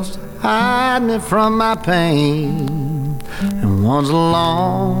helps hide me from my pain, and one's a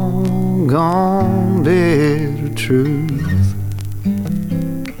long gone bitter truth.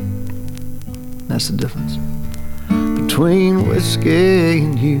 That's the difference between whiskey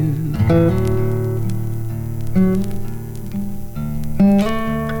and you.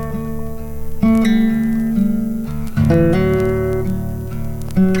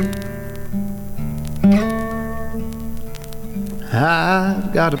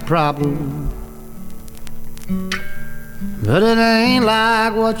 I've got a problem, but it ain't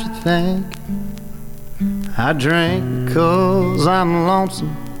like what you think. I drink 'cause I'm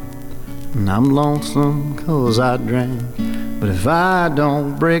lonesome, and I'm lonesome 'cause I drink. But if I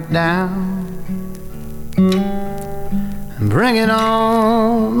don't break down and bring it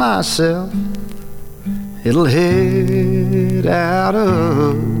on myself, it'll head out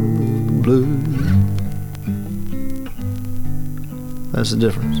of the blue. That's the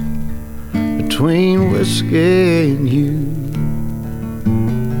difference between whiskey and you.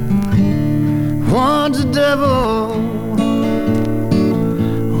 One's a devil,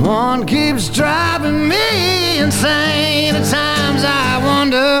 one keeps driving me insane. At times I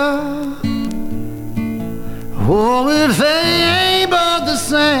wonder, oh, if they ain't both the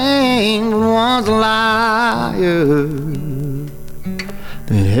same. One's a liar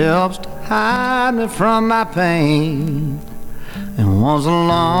that helps to hide me from my pain, and one's a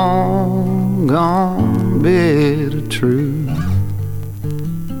long gone bit of truth.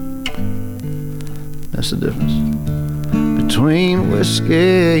 That's the difference between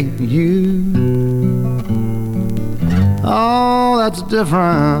whiskey and you. Oh, that's the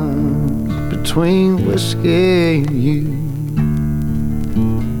difference between whiskey and you.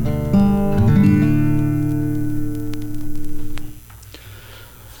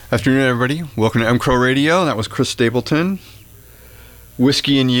 Afternoon, everybody. Welcome to mcrowradio. That was Chris Stapleton.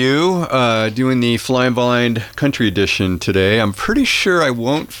 Whiskey and You, doing the Flying Blind Country Edition today. I'm pretty sure I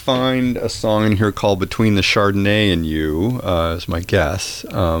won't find a song in here called Between the Chardonnay and You, is my guess.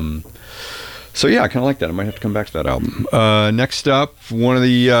 So yeah, I kind of like that. I might have to come back to that album. Next up, one of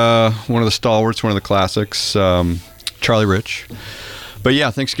the stalwarts, one of the classics, Charlie Rich. But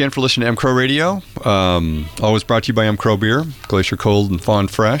yeah, thanks again for listening to M Crow Radio. Always brought to you by M Crow Beer, Glacier Cold and Fawn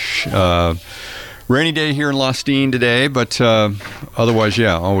Fresh. Rainy day here in Lostine today, but otherwise,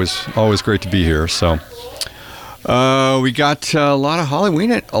 yeah, always great to be here. So we got a lot of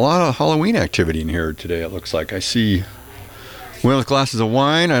Halloween activity in here today. It looks like I see one with glasses of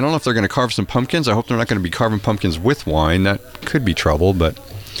wine. I don't know if they're going to carve some pumpkins. I hope they're not going to be carving pumpkins with wine. That could be trouble, but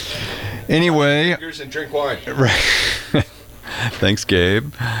anyway. Fingers and drink wine. Right. Thanks,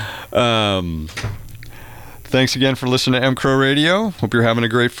 Gabe. Thanks again for listening to M Crow Radio. Hope you're having a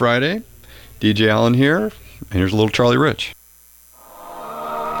great Friday. DJ Allen here, and here's a little Charlie Rich.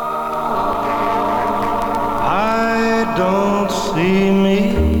 I don't see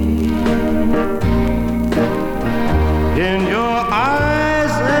me in your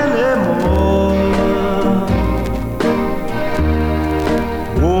eyes anymore.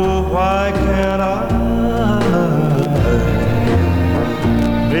 Oh, why can't I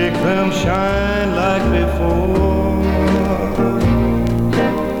make them shine like before?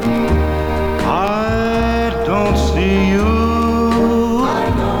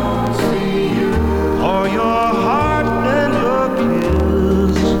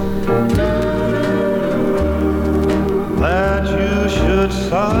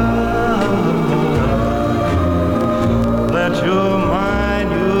 Let your mind,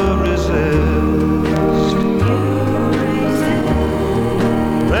 you resist.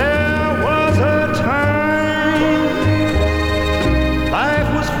 There was a time life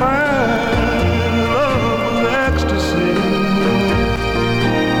was fine, love was ecstasy.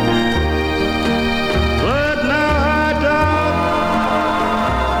 But now I doubt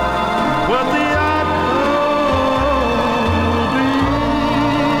what the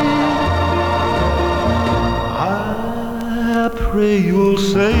pray you'll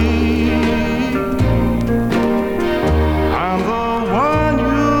say I'm the one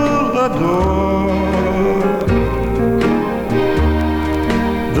you'll adore.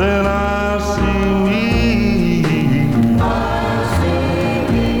 Then I'll see me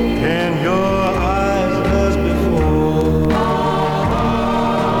in your eyes as before.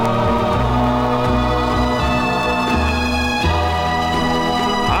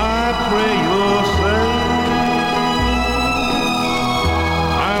 I pray you'll say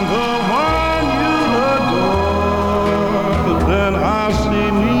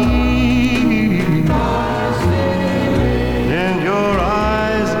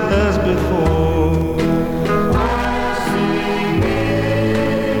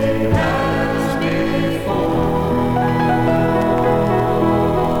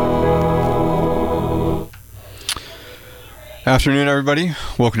Afternoon, everybody.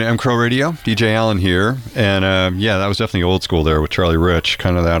 Welcome to M Crow Radio. DJ Allen here, and yeah, that was definitely old school there with Charlie Rich,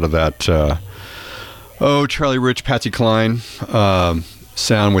 kind of out of that Oh, Charlie Rich, Patsy Cline,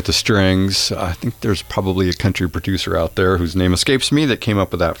 sound with the strings. I think there's probably a country producer out there whose name escapes me that came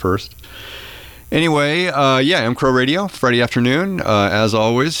up with that first. Anyway, mcrow Radio, Friday afternoon, as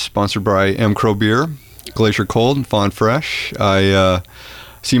always, sponsored by mcrow Beer, Glacier Cold, and Fawn Fresh. I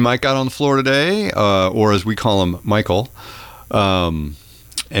see Mike out on the floor today, or as we call him, Michael, and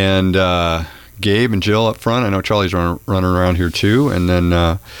Gabe and Jill up front. I know Charlie's running around here too. And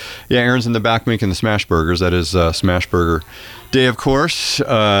then, Aaron's in the back making the smash burgers. That is Smash Burger Day, of course. 2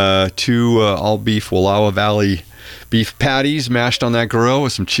 all-beef Wallowa Valley beef patties mashed on that grill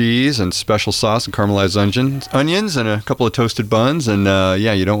with some cheese and special sauce and caramelized onions and a couple of toasted buns. And,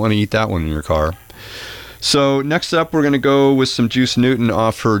 you don't want to eat that one in your car. So next up, we're going to go with some Juice Newton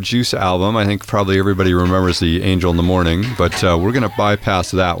off her Juice album. I think probably everybody remembers the Angel in the Morning, but we're going to bypass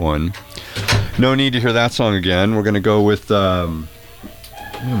that one. No need to hear that song again. We're going to go with, Heading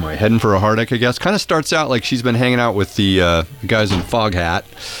for a Heartache, I guess. Kind of starts out like she's been hanging out with the guys in Foghat,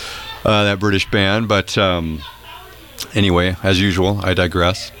 that British band. But anyway, as usual, I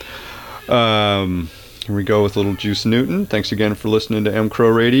digress. Here we go with little Juice Newton. Thanks again for listening to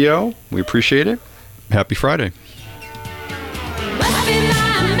mcrow Radio. We appreciate it. Happy Friday.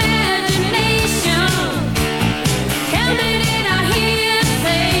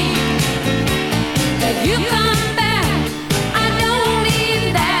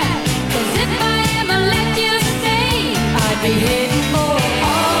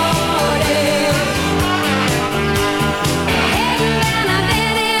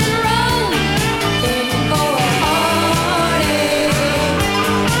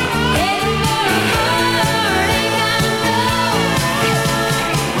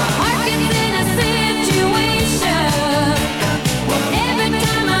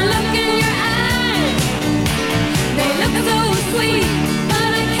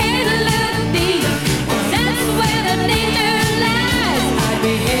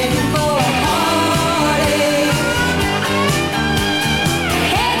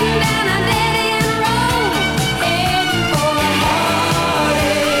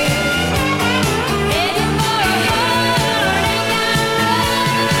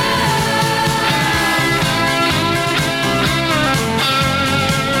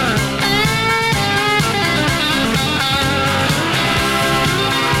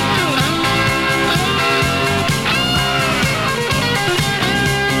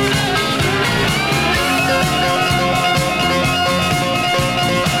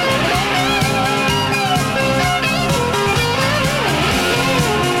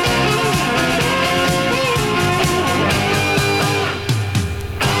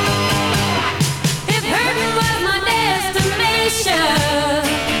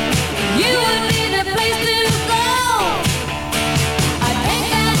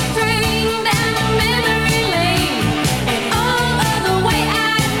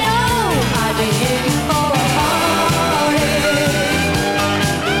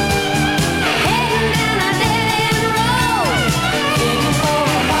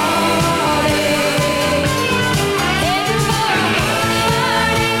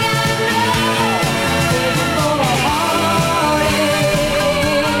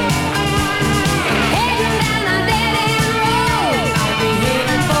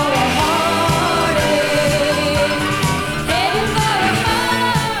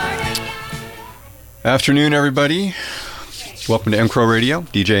 Afternoon, everybody. Welcome to mcrow Radio.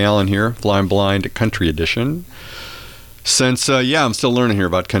 DJ Allen here, Flying Blind Country Edition. Since, I'm still learning here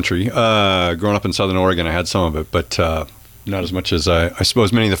about country. Growing up in Southern Oregon, I had some of it, but not as much as I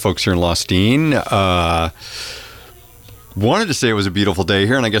suppose many of the folks here in Lost Dean. Wanted to say it was a beautiful day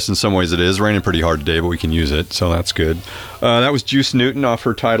here, and I guess in some ways it is. Raining pretty hard today, but we can use it, so that's good. That was Juice Newton off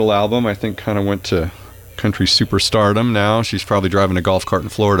her title album. I think kind of went to country superstardom now. She's probably driving a golf cart in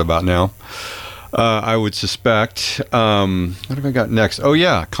Florida about now. I would suspect. What have I got next? Oh,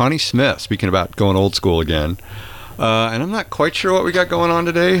 yeah, Connie Smith, speaking about going old school again. And I'm not quite sure what we got going on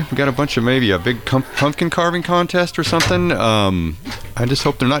today. We got a bunch of maybe a big pumpkin carving contest or something. I just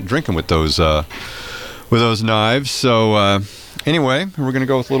hope they're not drinking with those knives. So anyway, we're going to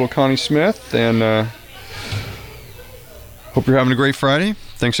go with little Connie Smith, and hope you're having a great Friday.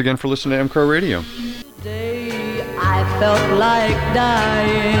 Thanks again for listening to mcrow Radio. Day I felt like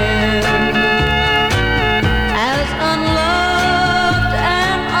dying. Unloved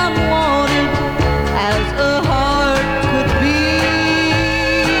and unwanted as a heart could be,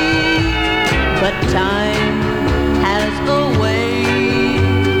 but time has a way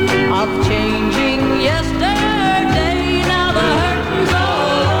of changing yesterday. Now the hurt's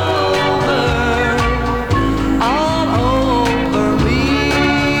all over me.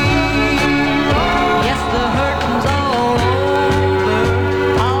 Yes,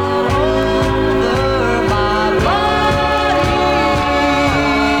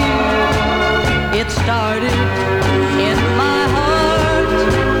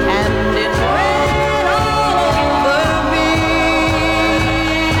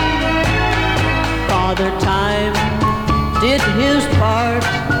 part,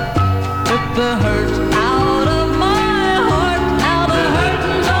 took the hurt out of my heart. Now the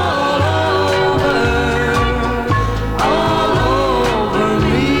hurting's all over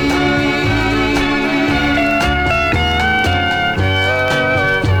me.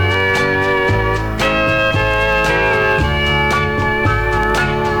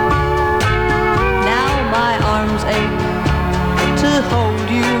 Now my arms ache to hold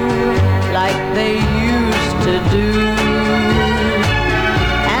you like they used to do.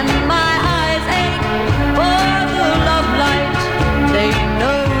 And my eyes ache for the love light they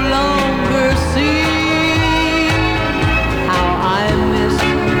no longer see. How I miss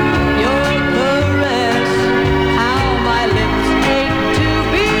your caress, how my lips ache to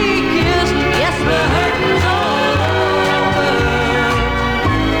be kissed. Yes, the hurting's all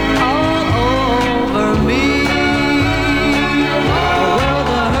over me. Well,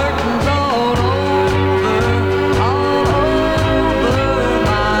 the hurting's all over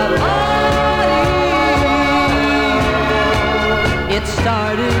my body. It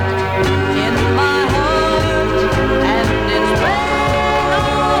started in my heart and it spread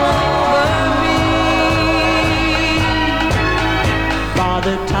all over me.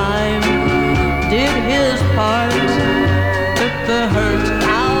 Father Time did his part, took the hurt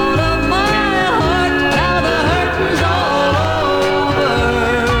out of my heart. Now the hurting's all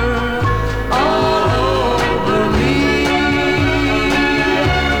over me.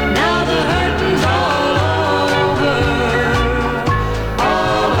 Now the hurting's all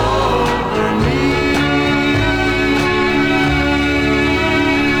over me.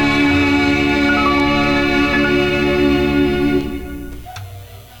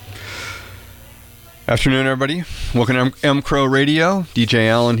 Afternoon, everybody. Welcome to mcrowradio. DJ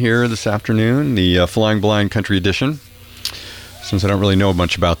Allen here this afternoon, the Flying Blind Country Edition. Since I don't really know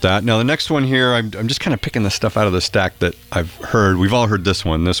much about that. Now, the next one here, I'm just kind of picking the stuff out of the stack that I've heard. We've all heard this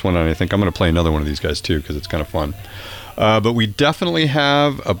one, and I think I'm going to play another one of these guys too because it's kind of fun. But we definitely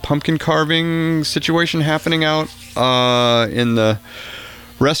have a pumpkin carving situation happening out in the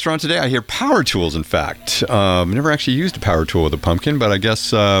restaurant today. I hear power tools, in fact. I've never actually used a power tool with a pumpkin, but I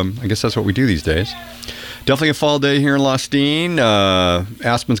guess that's what we do these days. Definitely a fall day here in Lostine.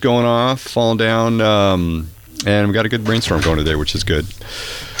 Aspen's going off, falling down, and we got a good rainstorm going today, which is good.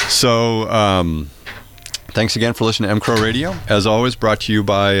 So thanks again for listening to M Crow Radio. As always, brought to you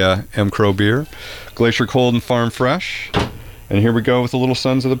by M Crow Beer, Glacier Cold and Farm Fresh. And here we go with the Little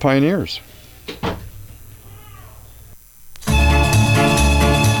Sons of the Pioneers.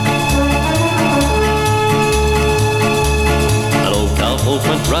 Cowboys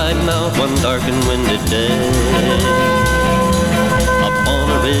went riding out one dark and windy day. Up on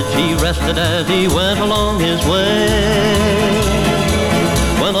a ridge he rested as he went along his way.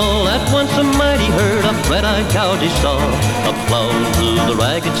 When all at once a mighty herd of red-eyed cows he saw, up plowing through the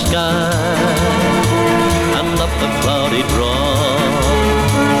ragged sky, and up the cloudy draw.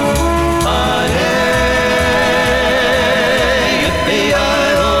 Aye-hey,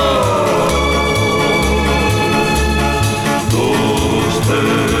 yippee-yi-ho,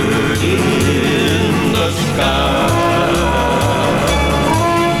 bird in the sky.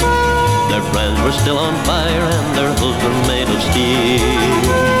 Their brands were still on fire and their hooves were made of steel.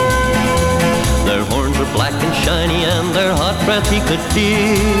 Their horns were black and shiny and their hot breath he could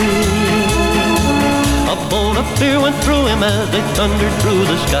feel. A bolt of fear went through him as they thundered through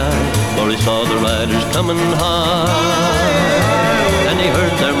the sky, for he saw the riders coming high, and he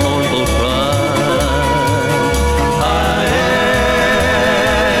heard their mournful cry.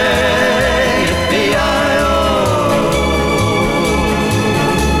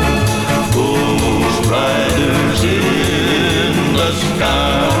 Riders in the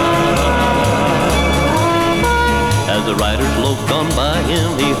sky. As the riders loped on by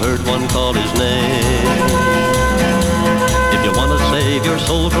him, he heard one call his name. If you want to save your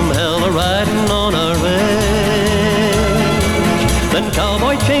soul from hell, a-riding on a range, then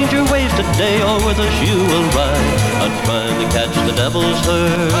cowboy, change your ways today, or with us you will ride, a-trying to catch the devil's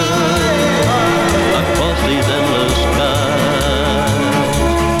herd across these endless skies.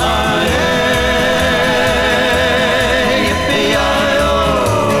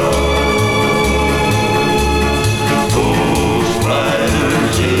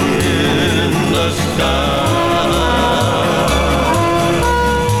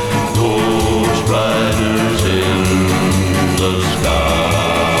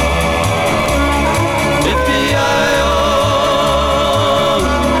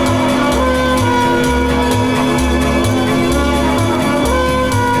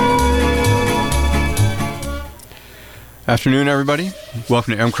 Afternoon, everybody.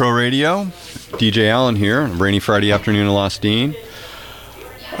 Welcome to M Crow Radio. DJ Allen here. Rainy Friday afternoon in Lostine.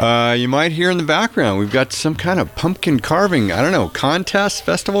 You might hear in the background, we've got some kind of pumpkin carving, I don't know, contest,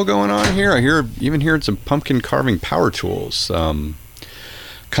 festival going on here. I even heard some pumpkin carving power tools.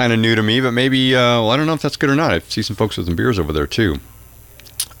 Kind of new to me, but maybe, I don't know if that's good or not. I see some folks with some beers over there, too.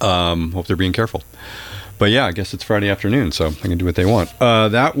 Hope they're being careful. But yeah, I guess it's Friday afternoon, so they can do what they want.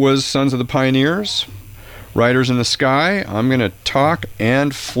 That was Sons of the Pioneers, Riders in the Sky. I'm going to talk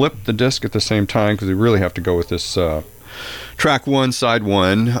and flip the disc at the same time because we really have to go with this track one, side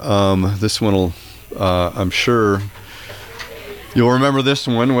one. This one will, I'm sure you'll remember this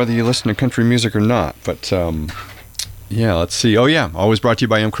one whether you listen to country music or not. But yeah, let's see. Oh yeah, always brought to you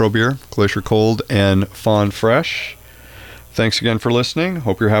by M. Crow Beer, Glacier Cold, and Fawn Fresh. Thanks again for listening.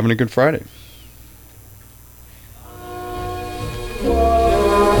 Hope you're having a good Friday.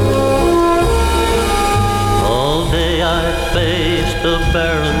 All day I faced a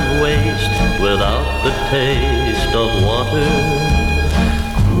barren waste without the taste of water.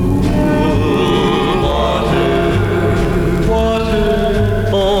 Cool water, water.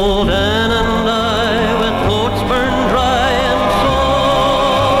 Old Ann and I, with throats burned dry and souls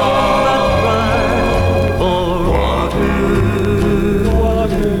that cry for water,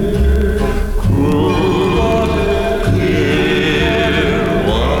 water. Cool water, clear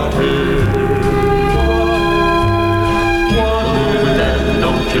water.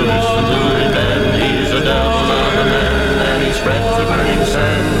 Don't you listen to the man, he's a devil of a man, and he spreads the burning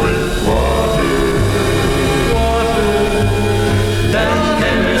sand with water, water. Then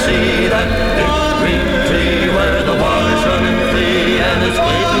can you see that big green tree where the water's running free, and it's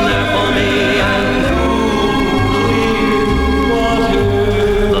waiting there for me and you?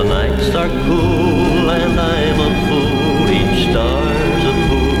 The nights are cool and I'm a fool, each star's a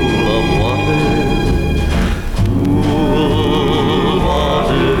pool of water.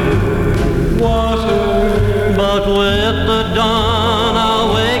 Water, but with the dawn I'll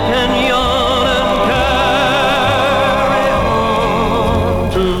wake and yawn and carry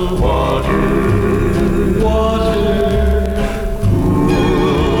on to water, water, cool,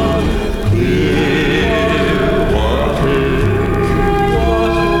 clear water,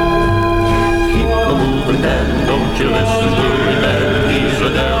 water. Keep a moving, Dan, don't you listen to him, Dan. He's a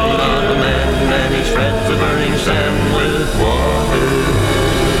devil, not a man, and he spreads the burning sand with water.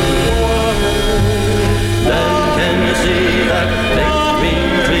 Then can you see that big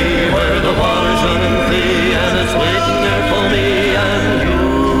green tree where the water's running free and it's waiting there for me and you?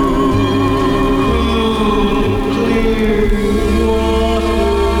 Clear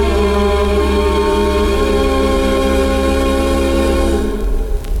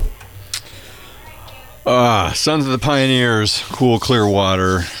water. Sons of the Pioneers, Cool Clear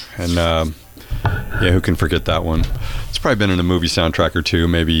Water, and yeah, who can forget that one? It's probably been in a movie soundtrack or two.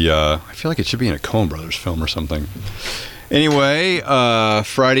 Maybe I feel like it should be in a Coen Brothers film or something. Anyway,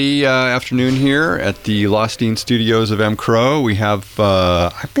 Friday afternoon here at the Lostine Studios of M. Crow. We have,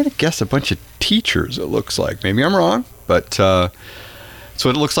 I'm going to guess, a bunch of teachers, it looks like. Maybe I'm wrong, but it's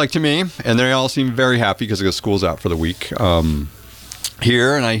what it looks like to me. And they all seem very happy because the school's out for the week.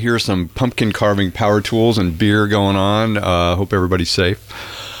 Here, and I hear some pumpkin carving power tools and beer going on. Hope everybody's safe.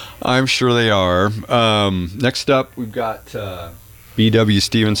 I'm sure they are. Next up, we've got B.W.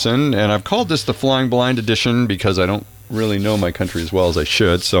 Stevenson, and I've called this the Flying Blind Edition because I don't really know my country as well as I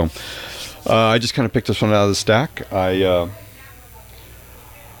should, so I just kind of picked this one out of the stack. I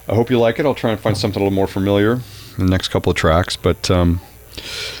hope you like it. I'll try and find something a little more familiar in the next couple of tracks, but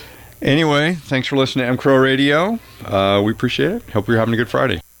anyway, thanks for listening to M. Crow Radio. We appreciate it. Hope you're having a good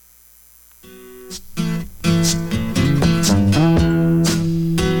Friday.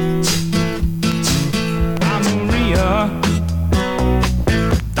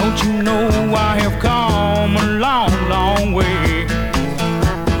 Don't you know I have come a long, long way?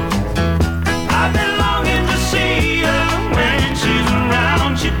 I've been longing to see her when she's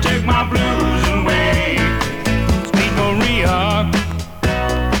around. She take my blues away. Sweet Maria,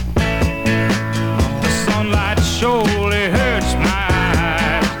 the sunlight surely hurts my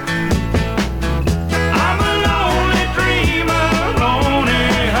eyes.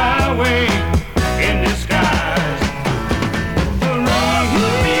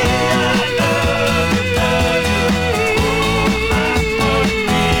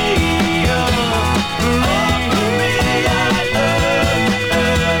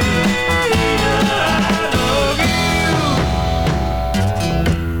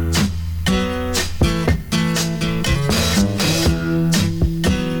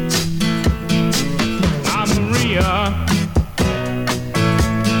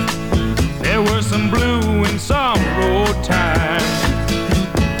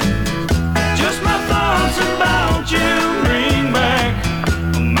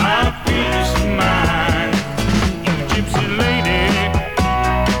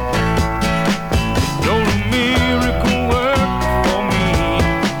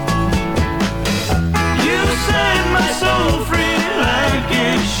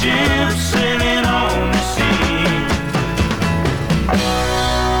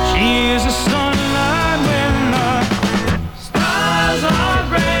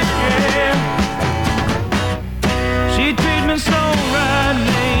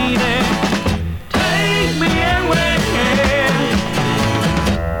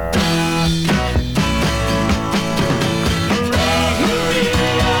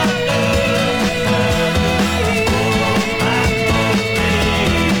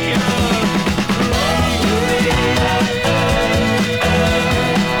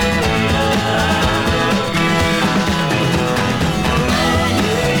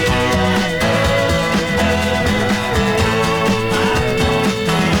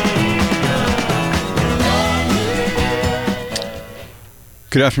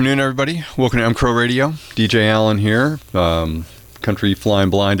 Good afternoon, everybody. Welcome to mcrowradio. DJ Allen here. Country Flying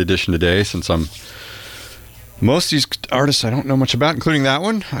Blind edition today, since most of these artists I don't know much about, including that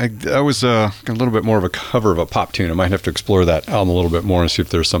one. That was a little bit more of a cover of a pop tune. I might have to explore that album a little bit more and see if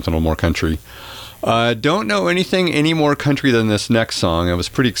there's something a little more country. Don't know anything any more country than this next song. I was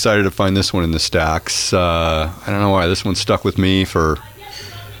pretty excited to find this one in the stacks. I don't know why. This one stuck with me for...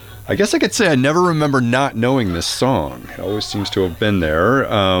 I guess I could say I never remember not knowing this song. It always seems to have been there.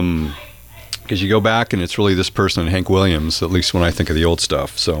 Because you go back and it's really this person, Hank Williams, at least when I think of the old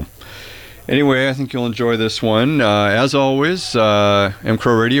stuff. So anyway, I think you'll enjoy this one. As always,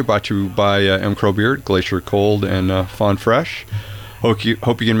 mcrow Radio brought to you by mcrow Beer, Glacier Cold, and Fawn Fresh. Hope you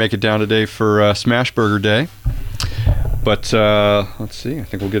can make it down today for Smash Burger Day. But let's see. I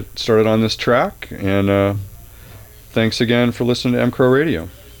think we'll get started on this track. And thanks again for listening to mcrow Radio.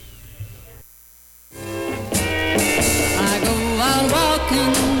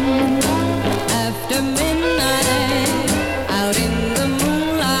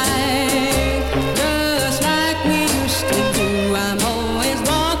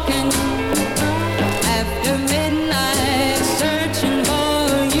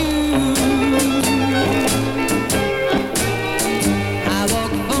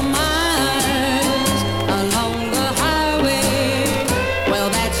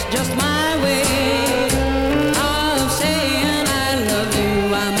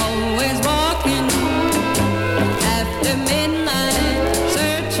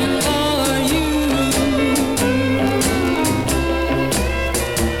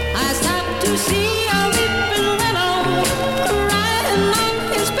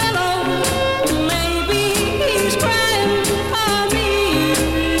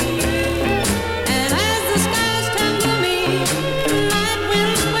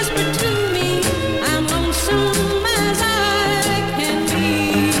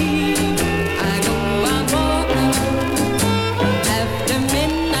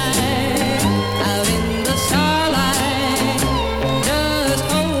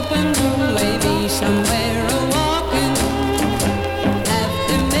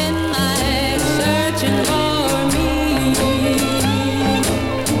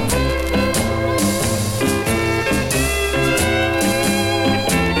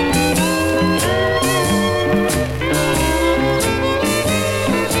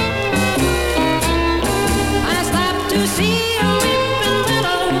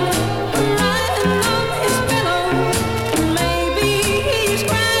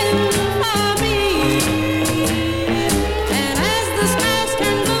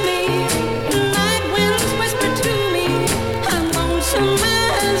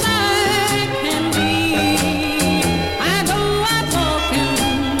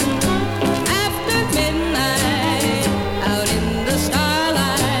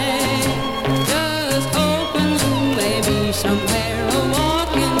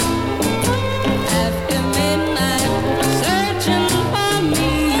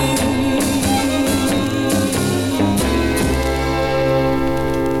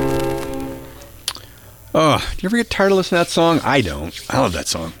 You ever get tired of listening to that song? I don't. I love that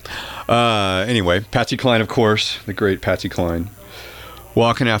song. Anyway, Patsy Cline, of course. The great Patsy Cline.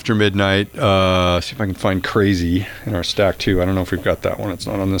 Walking After Midnight. See if I can find Crazy in our stack, too. I don't know if we've got that one. It's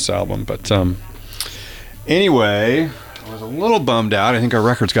not on this album. But anyway, I was a little bummed out. I think our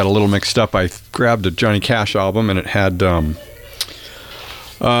records got a little mixed up. I grabbed a Johnny Cash album, and it had... I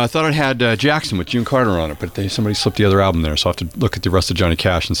thought it had Jackson with June Carter on it, but somebody slipped the other album there, so I'll have to look at the rest of Johnny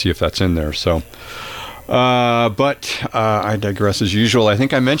Cash and see if that's in there. So... But I digress as usual. I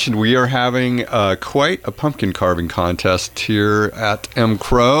think I mentioned we are having quite a pumpkin carving contest here at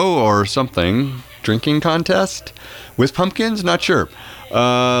mcrow or something. Drinking contest with pumpkins? Not sure.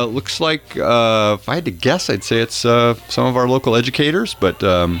 Looks like, if I had to guess, I'd say it's some of our local educators, but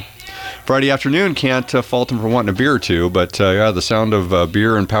Friday afternoon can't fault them for wanting a beer or two, but yeah, the sound of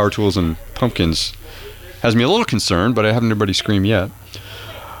beer and power tools and pumpkins has me a little concerned, but I haven't heard anybody scream yet.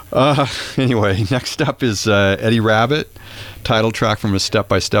 Anyway, next up is Eddie Rabbit, title track from his Step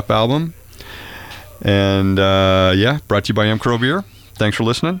by Step album. And yeah, brought to you by mcrow Beer. Thanks for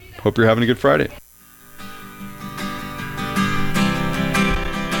listening. Hope you're having a good Friday.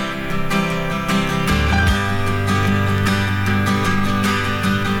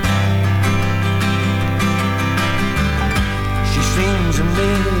 She seems a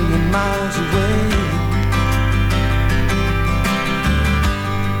million miles away.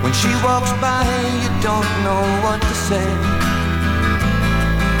 When she walks by, you don't know what to say.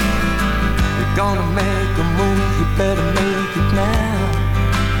 You're gonna make a move, you better make it now.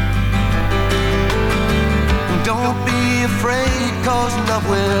 And don't be afraid, 'cause love love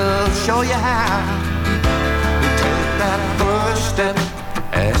will show you how. You take that first step,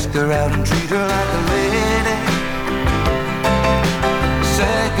 ask her out and treat her like a lady.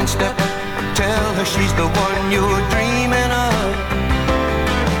 Second step, tell her she's the one you're dreaming of.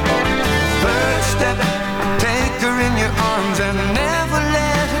 Third step, take her in your arms and never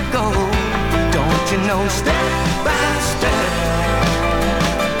let her go. Don't you know, step by step,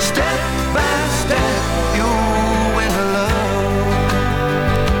 step by step, you'll win her love.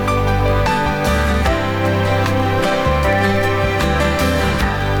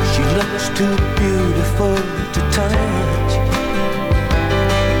 She looks too beautiful to touch,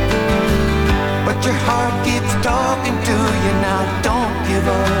 but your heart keeps talking to you. Now don't give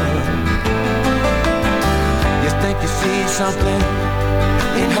up. You think you see something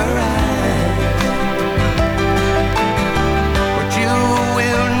in her eyes, but you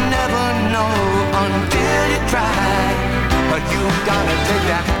will never know until you try. But you gotta take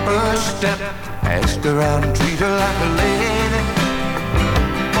that first step, ask her out and treat her like a lady.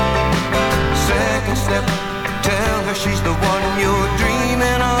 Second step, tell her she's the one you're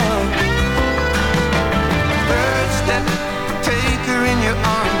dreaming of. Third step, take her in your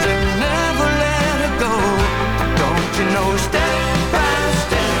arms and never let her go. Don't you know, step by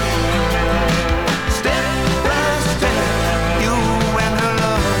step, step by step, you win her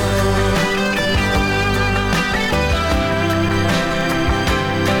love.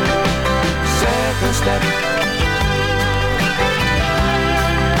 Second step,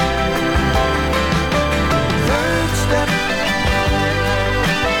 third step,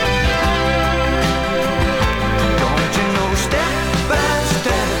 don't you know, step by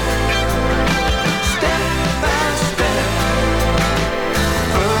step, step by step.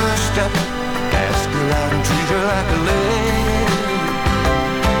 First step, ask her out and treat her like a lady.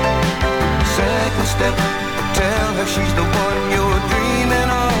 Second step, tell her she's the one you're dreaming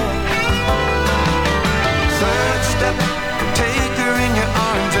of. Third step, take her in your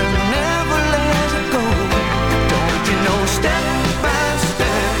arms and never let her go. Don't you know, step by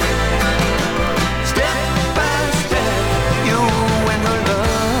step, step by step, you win her love.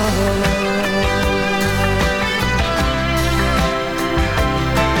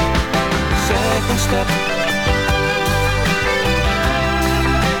 Second step,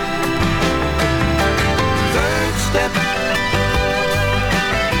 third step,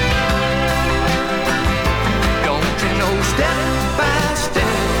 don't you know, step by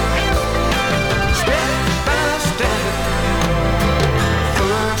step, step by step.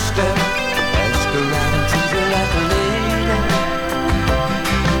 First step, ask her out and treat her like a lady.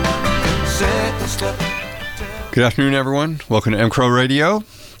 Second step. Good afternoon, everyone. Welcome to mcrowradio.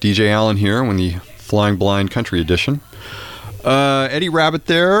 DJ Allen here when the Flying Blind Country Edition. Eddie Rabbit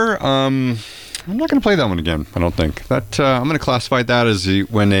there. I'm not going to play that one again, I don't think. That I'm going to classify that as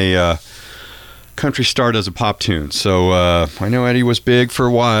when a country star does a pop tune. So I know Eddie was big for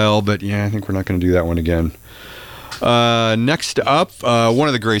a while, but yeah, I think we're not going to do that one again. Next up, one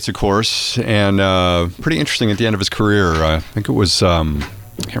of the greats, of course, and pretty interesting at the end of his career. I think it was, I can't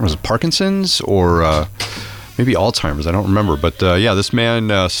remember, was it Parkinson's or maybe Alzheimer's? I don't remember. But yeah, this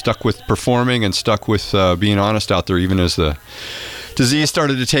man stuck with performing and stuck with being honest out there, even as the disease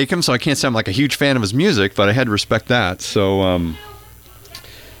started to take him. So I can't say I'm like a huge fan of his music, but I had to respect that. So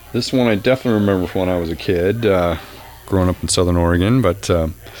this one I definitely remember from when I was a kid, growing up in Southern Oregon. But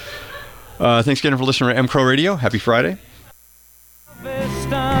thanks again for listening to MCrow Radio. Happy Friday.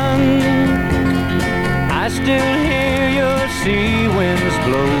 I still hear your sea winds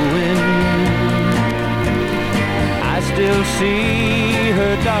blowing. I still see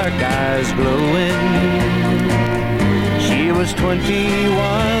her dark eyes glowing. She was 21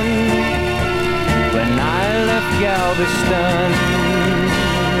 when I left Galveston.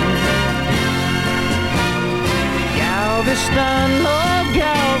 Galveston, oh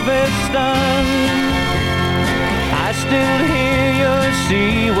Galveston, I still hear your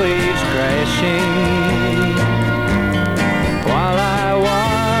sea waves crashing while I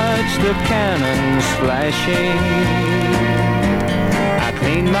watch the cannons flashing. I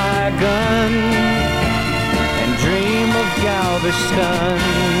clean my gun and dream of Galveston.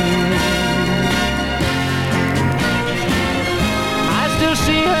 I still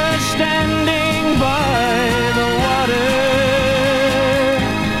see her standing by the water,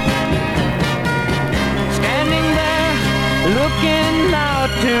 standing there looking out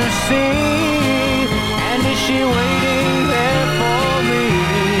to sea. And is she waiting there for me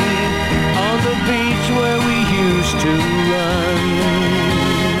on the beach where we used to run?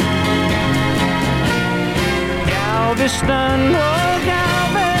 Galveston, oh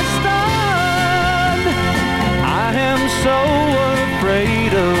Galveston, I am so afraid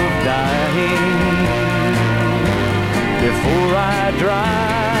before I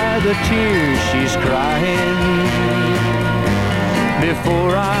dry the tears she's crying,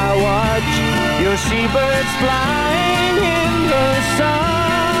 before I watch your seabirds flying in the sun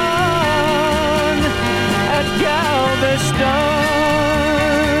at Galveston,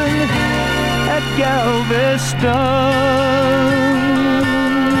 at Galveston.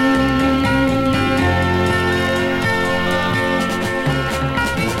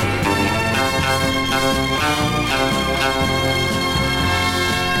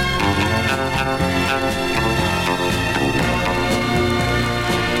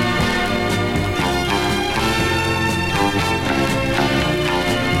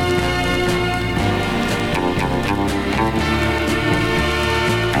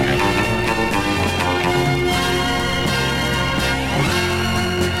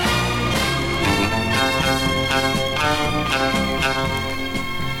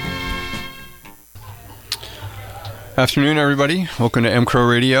 Afternoon, everybody. Welcome to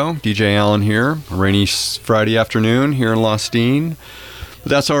mcrowradio. DJ Allen here. A rainy Friday afternoon here in Lostine. But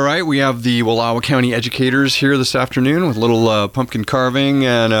that's all right. We have the Wallowa County educators here this afternoon with a little pumpkin carving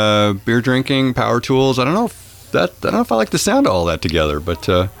and beer drinking, power tools. I don't know if I like the sound of all that together, but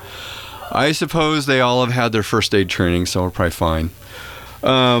I suppose they all have had their first aid training, so we're probably fine.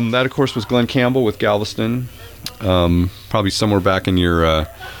 That, of course, was Glenn Campbell with Galveston. Probably somewhere back in your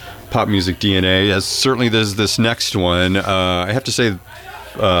pop music DNA. As certainly there's this next one. I have to say,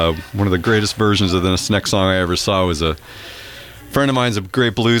 one of the greatest versions of this next song I ever saw was a friend of mine's a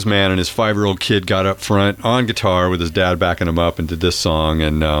great blues man, and his 5-year-old kid got up front on guitar with his dad backing him up and did this song.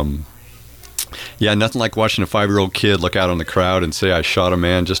 And yeah, nothing like watching a 5-year-old kid look out on the crowd and say, "I shot a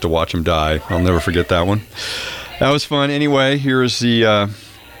man just to watch him die." I'll never forget that one. That was fun. Anyway, here's the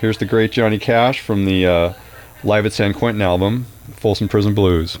great Johnny Cash from the Live at San Quentin album, Folsom Prison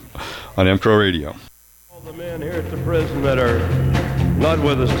Blues, on mcrow Radio. All the men here at the prison that are not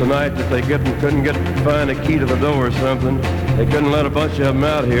with us tonight, that they couldn't find a key to the door or something, they couldn't let a bunch of them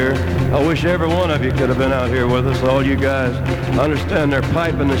out here. I wish every one of you could have been out here with us. All you guys, I understand they're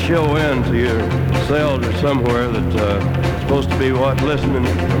piping the show in to your cells or somewhere that's supposed to be listening,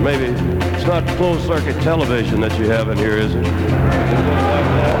 or maybe it's not closed circuit television that you have in here, is it?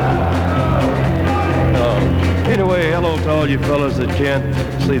 Anyway, hello to all you fellas that can't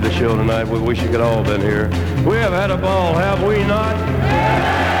see the show tonight. We wish you could all have been here. We have had a ball, have we not?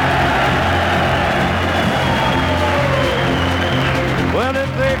 Well, if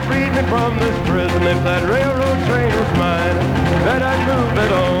they freed me from this prison, if that railroad train was mine, bet I'd move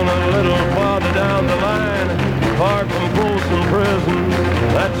it on a little farther down the line. Far from Folsom Prison,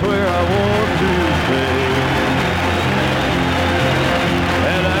 that's where I want to stay.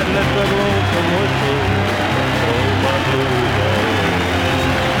 And I'd let that lonesome whistle roll my blues away.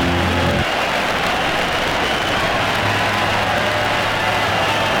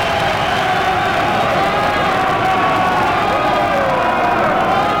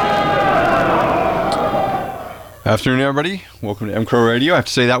 Afternoon, everybody. Welcome to mcrow Radio. I have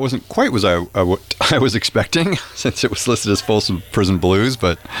to say that wasn't quite what I was expecting, since it was listed as Folsom Prison Blues,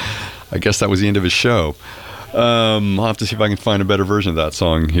 but I guess that was the end of his show. I'll have to see if I can find a better version of that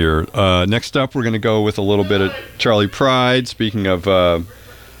song here. Next up, we're going to go with a little bit of Charlie Pride. Speaking of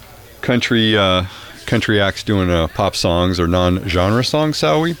country acts doing pop songs or non-genre songs,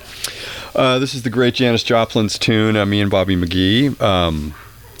 shall we? This is the great Janis Joplin's tune, Me and Bobby McGee.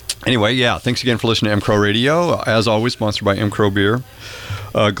 Anyway, yeah, thanks again for listening to mcrow Radio. As always, sponsored by mcrow Beer,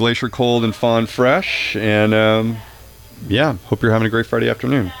 Glacier Cold and Fawn Fresh. And yeah, hope you're having a great Friday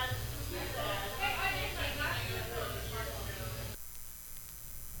afternoon.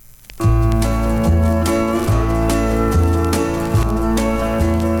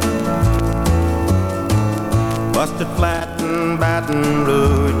 Busted flat in Baton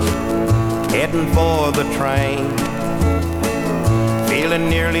Rouge, heading for the train, feeling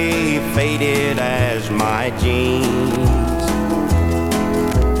nearly faded as my jeans.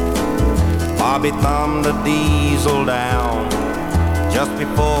 Bobby thumbed the diesel down just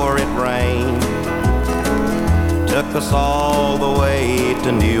before it rained, took us all the way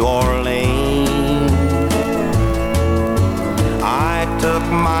to New Orleans. I took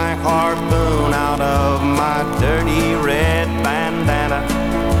my harpoon out of my dirty red bandana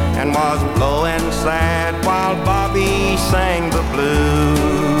and was blowing sad while Bobby sang the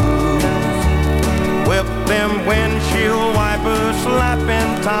blues. With them windshield wipers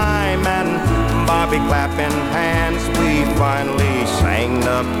slapping time and Bobby clapping hands, we finally sang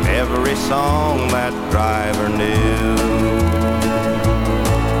up every song that driver knew.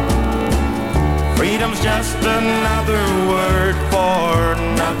 Freedom's just another word for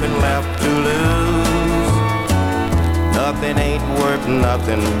nothing left to lose. The nothing ain't worth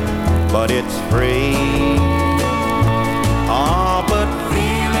nothing, but it's free. Oh, but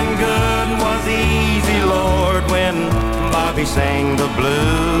feeling good was easy, Lord, when Bobby sang the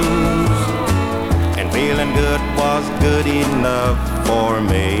blues. And feeling good was good enough for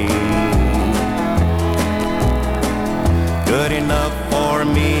me. Good enough for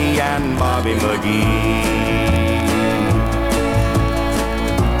me and Bobby McGee.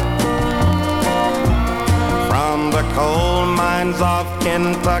 From the coal mines of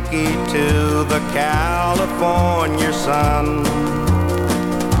Kentucky to the California sun,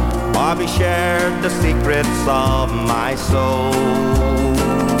 Bobby shared the secrets of my soul.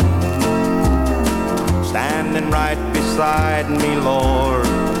 Standing right beside me, Lord,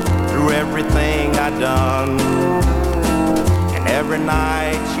 through everything I'd done. And every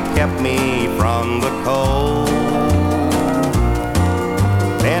night she kept me from the cold.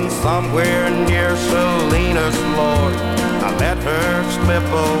 Then somewhere near Salinas, Lord, I let her slip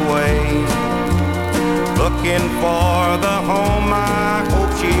away, looking for the home I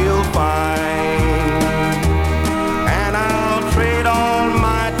hope she'll find. And I'll trade all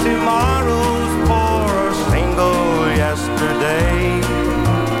my tomorrows for a single yesterday,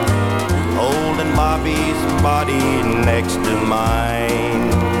 holding Bobby's body next to mine.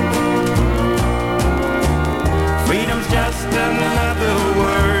 Freedom's just another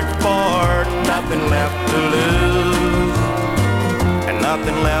word for nothing left to lose, and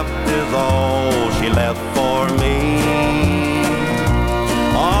nothing left is all she left for me.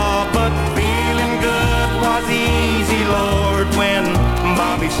 Oh, but feeling good was easy, Lord, when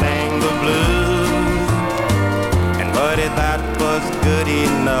Bobby sang the blues. And buddy, that was good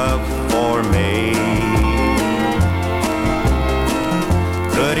enough for me.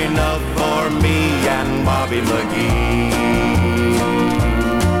 Good enough for me and Bobby McGee.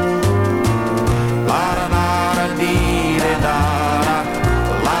 La da da da dee da da,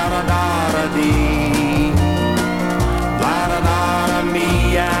 la da da da dee, la da da da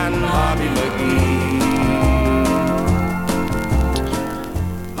me and Bobby McGee.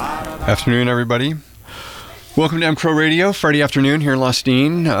 Afternoon, everybody. Welcome to mcrowradio, Friday afternoon here in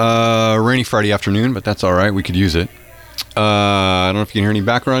Lostine. Rainy Friday afternoon, but that's all right. We could use it. I don't know if you can hear any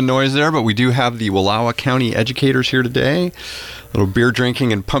background noise there, but we do have the Wallowa County educators here today. Little beer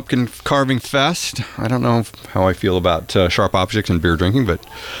drinking and pumpkin carving fest. I don't know how I feel about sharp objects and beer drinking, but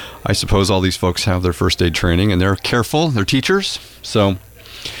I suppose all these folks have their first aid training and they're careful. They're teachers. So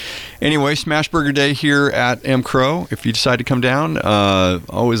anyway, Smashburger Day here at mcrow. If you decide to come down,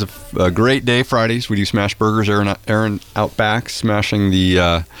 always a great day. Fridays we do smash burgers. Aaron out back smashing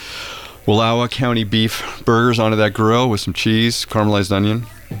the Wallowa County beef burgers onto that grill with some cheese, caramelized onion,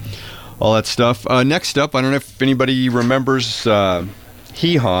 all that stuff. Next up, I don't know if anybody remembers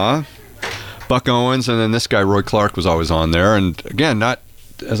Hee Haw, Buck Owens, and then this guy, Roy Clark, was always on there. And again, not,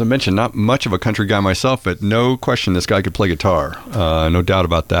 as I mentioned, not much of a country guy myself, but no question this guy could play guitar. No doubt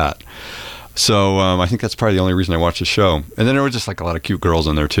about that. So I think that's probably the only reason I watched the show. And then there were just like a lot of cute girls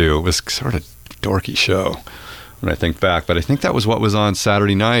in there too. It was sort of dorky show when I think back, but I think that was what was on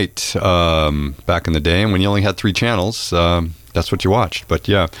Saturday night back in the day, and when you only had 3 channels, that's what you watched. But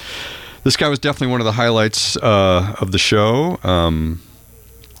yeah, this guy was definitely one of the highlights of the show.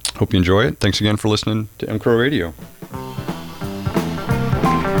 Hope you enjoy it. Thanks again for listening to mcrow Radio.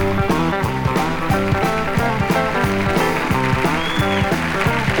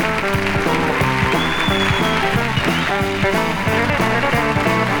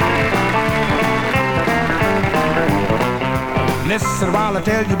 Listen while I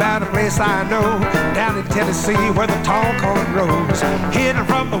tell you about a place I know down in Tennessee where the tall corn grows, hidden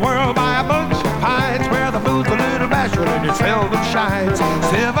from the world by a bunch of pines, where the moon's a little bashful and it seldom shines.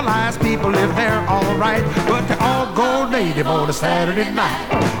 Civilized people live there all right, but they all go native on a Saturday night.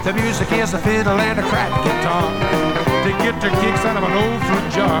 The music is a fiddle and a crack guitar. They get their kicks out of an old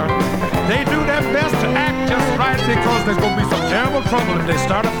fruit jar. They do their best to act just right, because there's gonna be some terrible trouble if they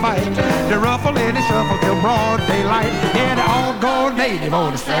start a fight. They ruffle and they shuffle till broad daylight. Yeah, they all go native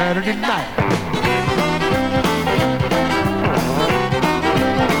on a Saturday night.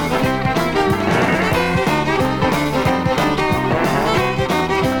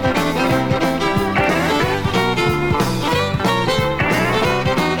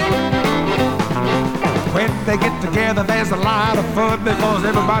 They get together, there's a lot of fun, because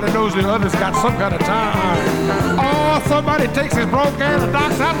everybody knows the other's got some kind of time. Oh, somebody takes his broke and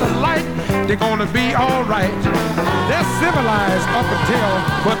knocks out the light, they're gonna be alright. They're civilized up until,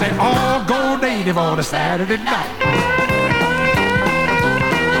 but they all go native on a Saturday night.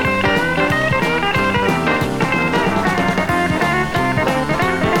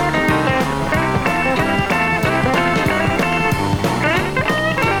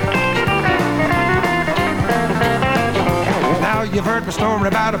 story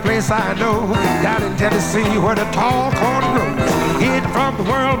about a place I know down in Tennessee where the tall corn grows. Hid from the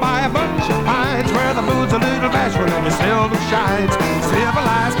world by a bunch of pines where the moon's a little bashful and the seldom shines.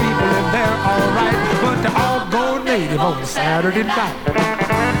 Civilized people live there all right, but they all go native on Saturday night.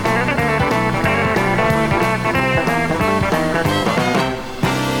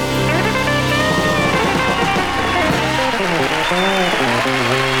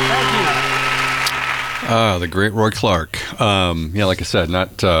 The great Roy Clark. Yeah, like I said,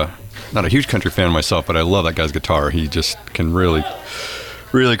 not a huge country fan myself, but I love that guy's guitar. He just can really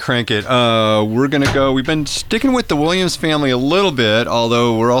crank it. We're going to go, we've been sticking with the Williams family a little bit,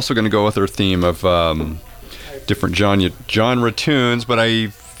 although we're also going to go with our theme of different genre tunes, but I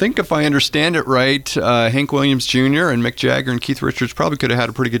think if I understand it right, Hank Williams Jr. and Mick Jagger and Keith Richards probably could have had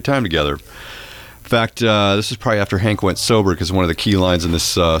a pretty good time together. In fact, this is probably after Hank went sober, because one of the key lines in this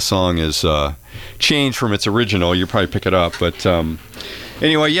song is changed from its original. You'll probably pick it up. But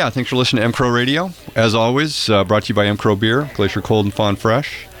anyway, yeah, thanks for listening to M Crow Radio. As always, brought to you by M Crow Beer, Glacier Cold and Fawn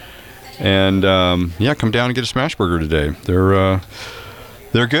Fresh. And yeah, come down and get a smash burger today.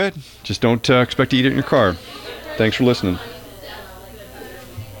 They're good. Just don't expect to eat it in your car. Thanks for listening.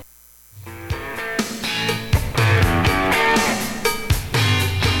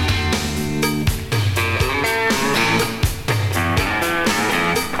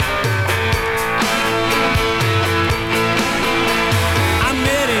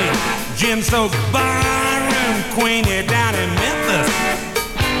 Gin-soaked barroom queen here down in Memphis.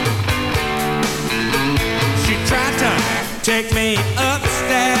 She tried to take me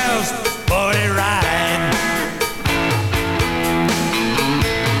upstairs for a ride.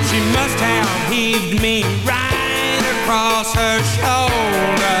 She must have heaved me right across her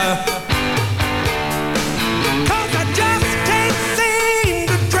shoulder, 'cause I just can't seem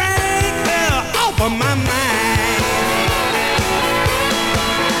to drag her off of my mind.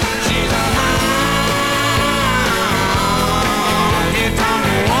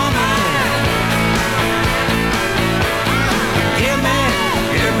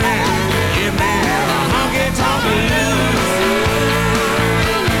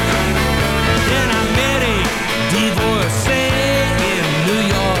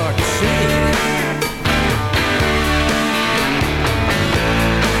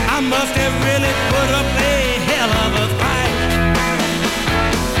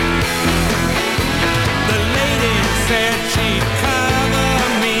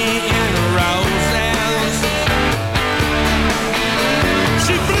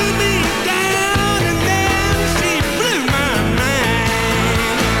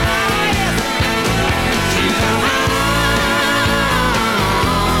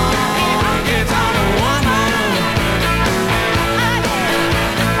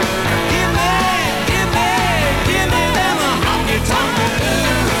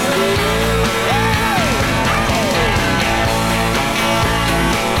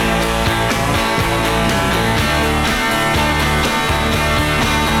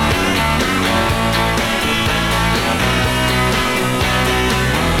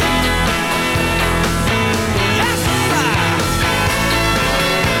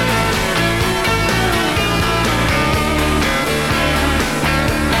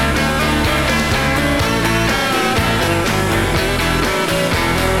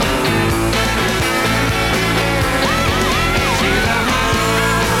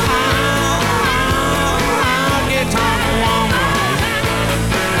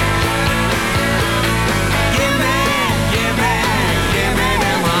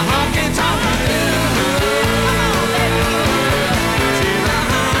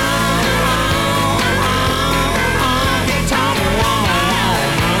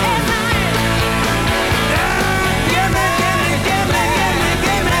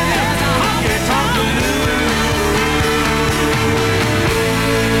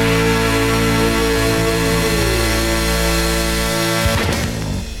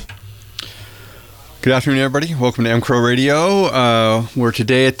 Good afternoon, everybody. Welcome to M Crow Radio. We're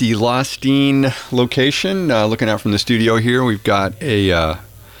today at the Lost Dean location. Looking out from the studio here, we've got a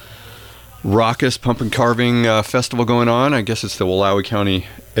raucous pumpkin carving festival going on. I guess it's the Wallawi County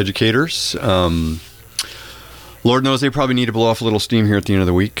Educators. Lord knows they probably need to blow off a little steam here at the end of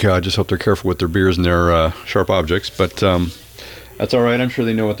the week. I just hope they're careful with their beers and their sharp objects. But that's all right. I'm sure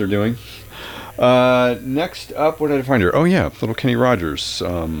they know what they're doing. Next up, what did I find here? Oh, yeah, little Kenny Rogers.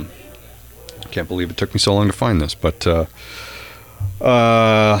 Can't believe it took me so long to find this, but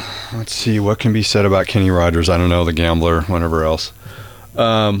let's see what can be said about Kenny Rogers. I don't know, the gambler, whatever else.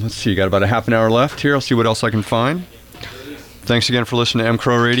 Let's see, got about a half an hour left here. I'll see what else I can find. Thanks again for listening to M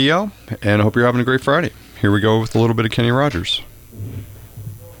Crow Radio, and I hope you're having a great Friday. Here we go with a little bit of Kenny Rogers.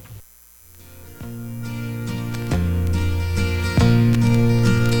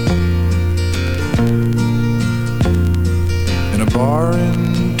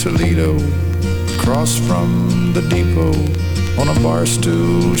 bar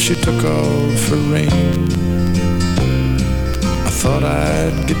stool, she took off her ring. I thought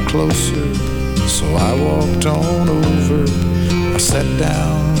I'd get closer, so I walked on over. I sat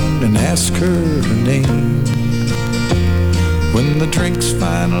down and asked her her name. When the drinks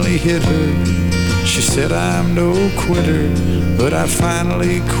finally hit her, she said, I'm no quitter, but I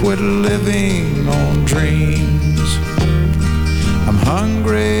finally quit living on dreams. I'm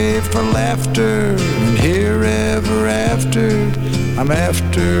hungry for laughter, and here ever after, I'm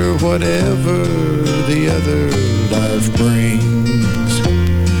after whatever the other life brings.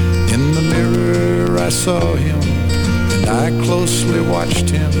 In the mirror I saw him, and I closely watched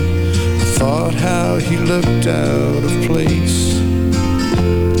him. I thought how he looked out of place.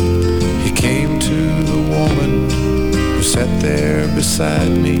 He came to the woman who sat there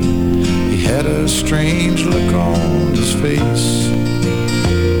beside me. He had a strange look on his face.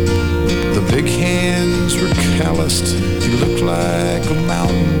 The big hands were calloused, he looked like a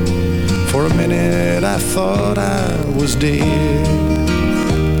mountain. For a minute I thought I was dead.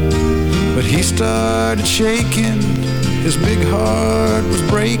 But he started shaking, his big heart was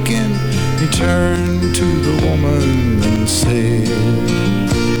breaking. He turned to the woman and said,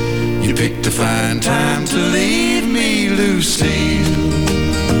 you picked a fine time to leave me, Lucille,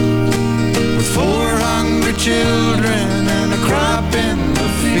 with 4 hungry children and a crop in the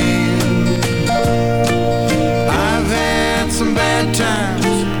field. I've had some bad times,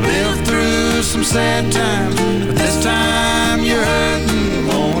 lived through some sad times, but this time your hurting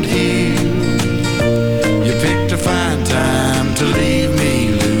won't heal. You picked a fine time to leave me,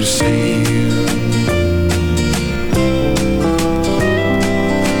 Lucille.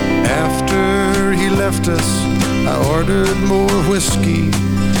 After he left us, I ordered more whiskey.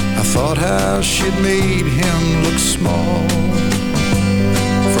 I thought how she'd made him look small.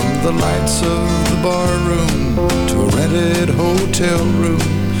 From the lights of the bar room to a rented hotel room,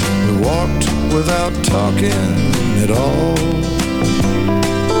 we walked without talking at all.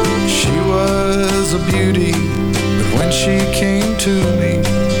 She was a beauty, but when she came to me,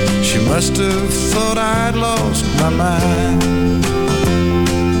 she must have thought I'd lost my mind.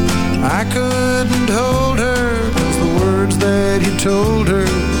 I couldn't hold her, 'cause the words that he told her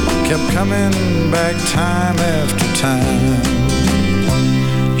kept coming back time after time.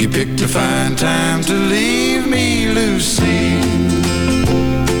 You picked a fine time to leave me, Lucille,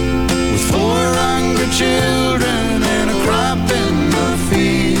 with 4 hungry children and a crop in the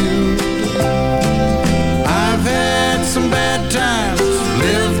field. I've had some bad times,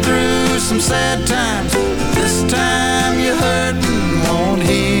 lived through some sad times, but this time your hurting won't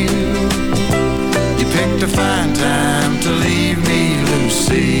heal. You picked a fine time to leave me,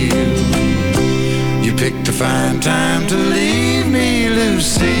 Lucille. You picked a fine time to leave me,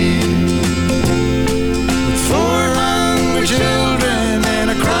 Lucille, with 4 hungry children and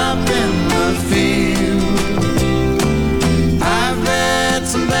a crop in the field. I've had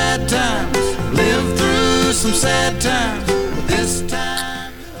some bad times, lived through some sad times, but this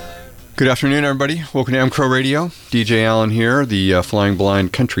time. Good afternoon, everybody. Welcome to mcrowradio. DJ Allen here, the Flying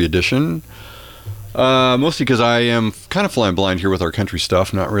Blind Country Edition. Mostly because I am kind of flying blind here with our country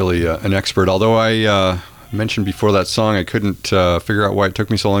stuff, not really an expert. Although I mentioned before that song I couldn't figure out why it took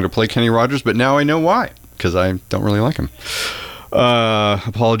me so long to play Kenny Rogers, but now I know why, because I don't really like him.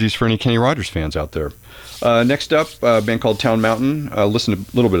 Apologies for any Kenny Rogers fans out there. Next up, a band called Town Mountain. Listen to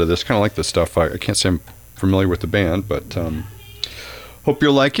a little bit of this. Kind of like this stuff. I can't say I'm familiar with the band, but hope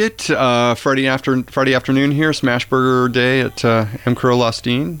you'll like it. Friday afternoon here, Smashburger Day at mcrow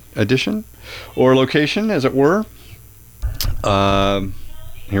Lostine Edition, or location, as it were.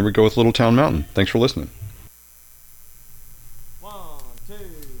 Here we go with Little Town Mountain. Thanks for listening.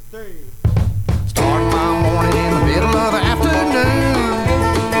 Start my morning in the middle of the afternoon.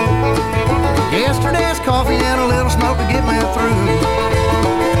 Yesterday's coffee and a little smoke to get me through.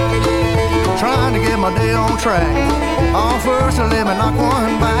 Trying to get my day on track. All first to let me knock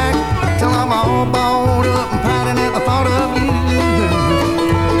one back, till I'm all balled up and pouting at the thought of you.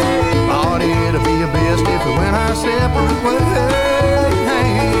 Thought it'd be best if we went our separate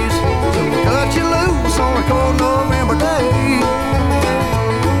ways. So we cut you loose on a cold November day.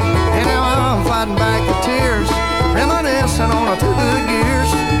 And now I'm fighting back the tears, reminiscing on our 2 good years.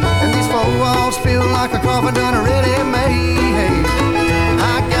 And these 4 walls feel like a coffin done already made.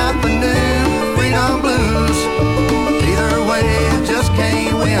 I got the new freedom blues. Either way, just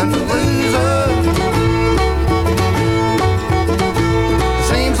can't win for losers.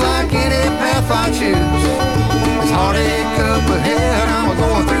 Seems like any path I choose, it's heartache up ahead, I'm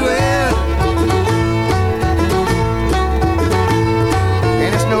going through it.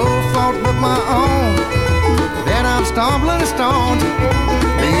 And it's no fault but my own that I'm stumbling and stoned.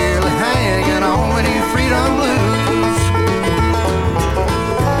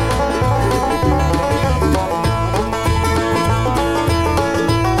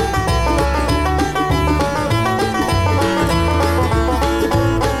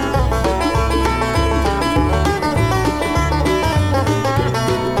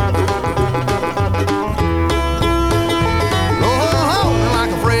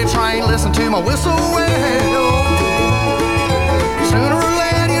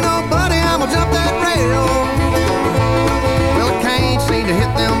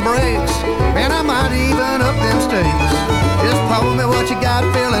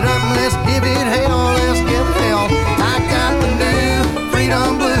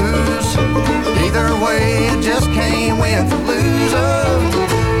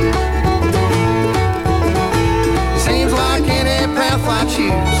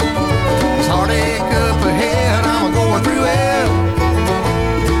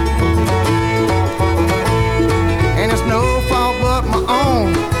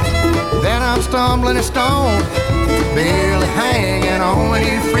 stumbling a stone, barely hanging on with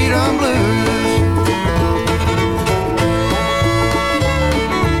your freedom blues.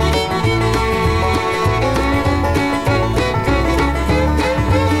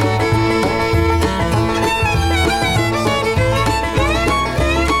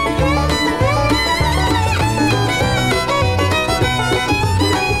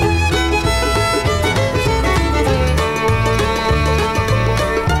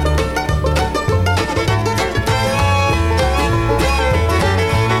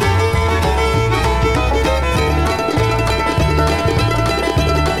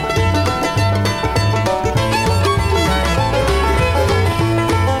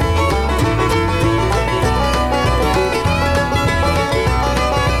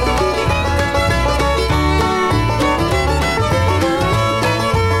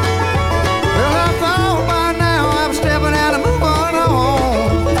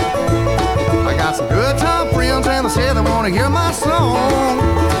 Hear my song.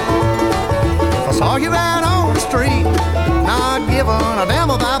 If I saw you out on the street, not giving a damn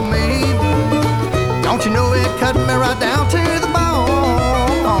about me, don't you know it cut me right down to the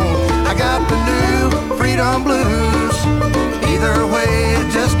bone? I got the new freedom blues. Either way,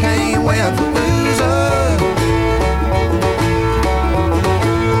 it just can't win for loser.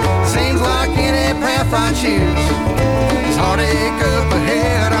 Seems like any path I choose, it's heartache up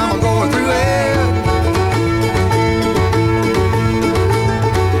ahead. I'm going through it.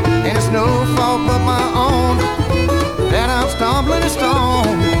 No fault but my own that I'm stumbling a stone,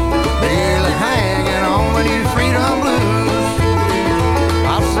 barely hanging on with your freedom blues.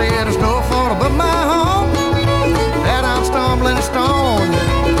 I said it's no fault but my own that I'm stumbling a stone,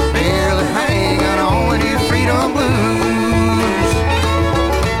 barely hanging on with your freedom blues.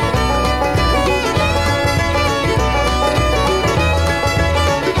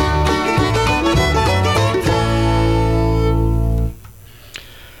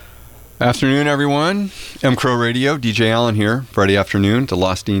 Afternoon, everyone. mcrowradio, DJ Allen here, Friday afternoon at the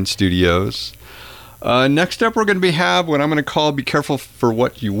Lost Dean Studios. Next up, we're going to have what I'm going to call Be Careful for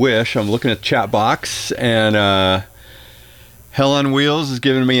What You Wish. I'm looking at the chat box, and Hell on Wheels is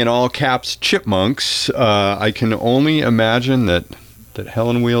giving me an all-caps Chipmunks. I can only imagine that Hell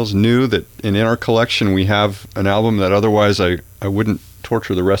on Wheels knew that in our collection we have an album that otherwise I wouldn't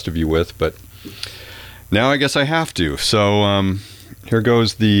torture the rest of you with, but now I guess I have to. So here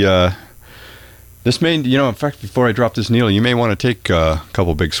goes the... This may, in fact, before I drop this needle, you may want to take a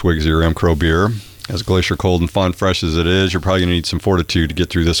couple big swigs of your M. Crow beer. As glacier cold and fond fresh as it is, you're probably going to need some fortitude to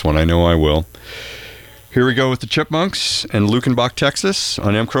get through this one. I know I will. Here we go with the Chipmunks and Lukenbach, Texas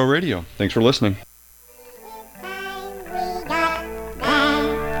on M. Crow Radio. Thanks for listening.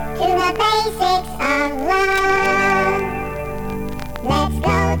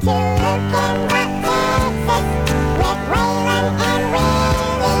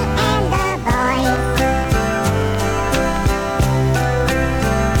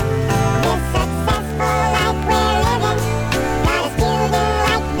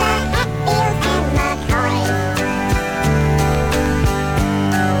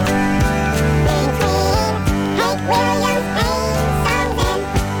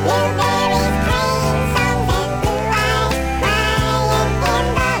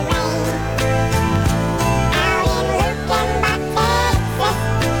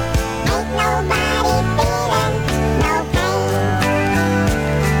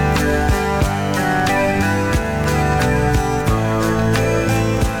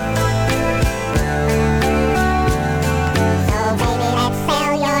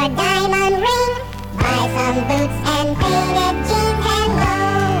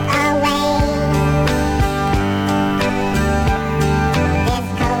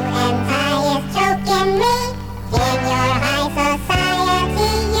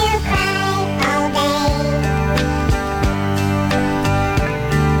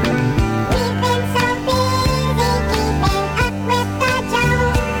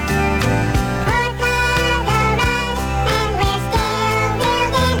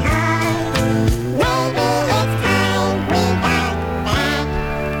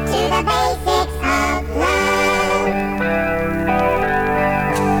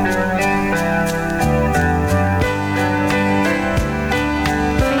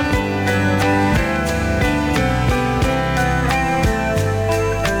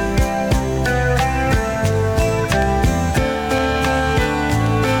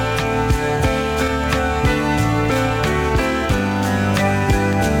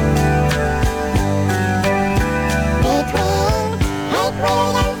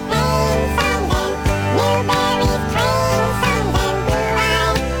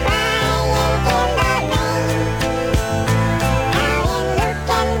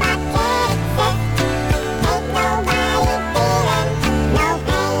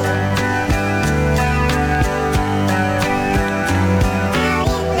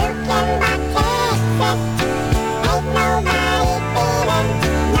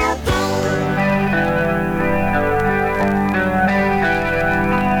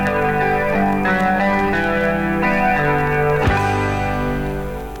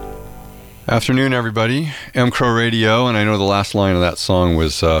 Afternoon, everybody. mcrowradio, and I know the last line of that song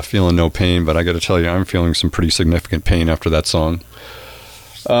was feeling no pain, but I got to tell you, I'm feeling some pretty significant pain after that song.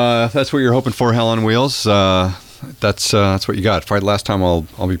 That's what you're hoping for, Hell on Wheels. That's what you got. Last time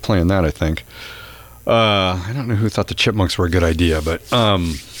I'll be playing that, I think. I don't know who thought the Chipmunks were a good idea, but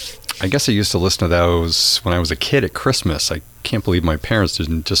I guess I used to listen to those when I was a kid at Christmas. I can't believe my parents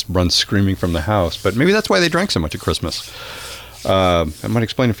didn't just run screaming from the house, but maybe that's why they drank so much at Christmas. That might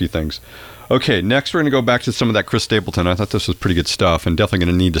explain a few things. Okay, next we're going to go back to some of that Chris Stapleton. I thought this was pretty good stuff, and definitely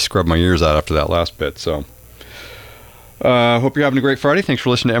going to need to scrub my ears out after that last bit. So, hope you're having a great Friday. Thanks for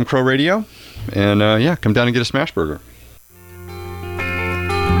listening to mcrow Radio, and yeah, come down and get a smash burger.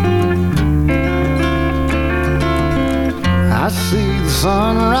 I see the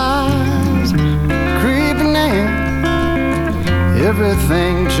sunrise creeping in.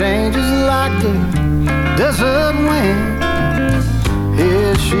 Everything changes like the desert wind.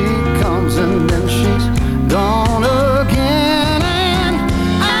 Here she comes and then she's gone again. And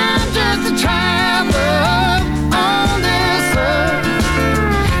I'm just a traveler on this earth.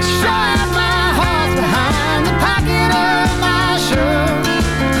 Shut my heart behind the pocket of my shirt.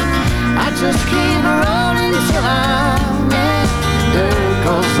 I just keep rolling till I'm in dirt,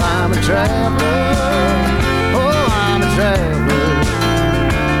 'cause I'm a traveler. Oh, I'm a traveler.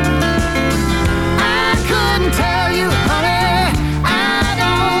 I couldn't tell you, honey,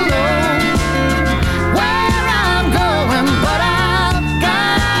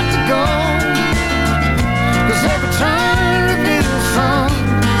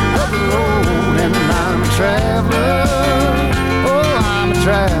 traveler, oh, I'm a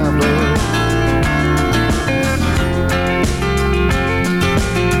traveler.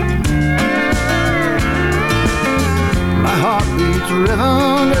 My heart beats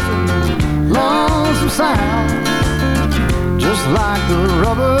rhythm is a lonesome sound, just like the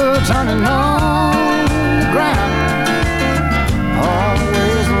rubber turning on the ground.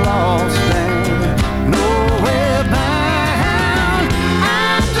 Always lost and nowhere bound.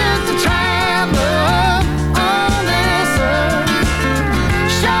 I'm just a traveler.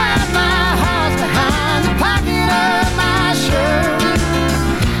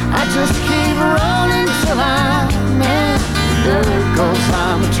 Just keep rolling till I'm in dirt, 'cause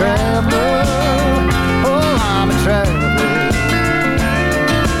I'm a traveler. Oh, I'm a traveler.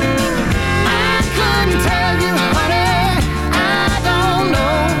 I couldn't tell you, honey, I don't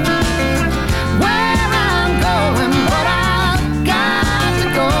know where I'm going, but I've got to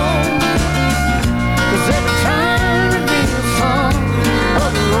go. 'Cause every turn reveals some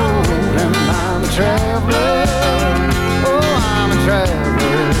other road, and I'm a traveler. Oh, I'm a traveler.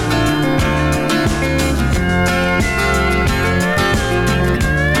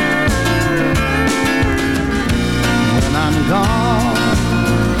 Gone.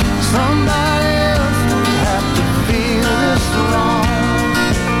 Somebody else will have to feel this wrong.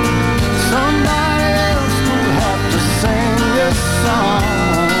 Somebody else will have to sing this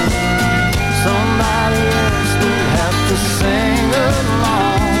song. Somebody else will have to sing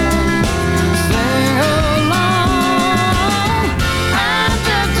along. Sing along. I'm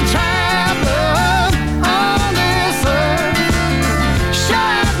just a traveler on this earth.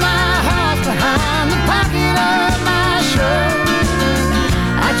 Shut my heart behind the pocket of my shirt.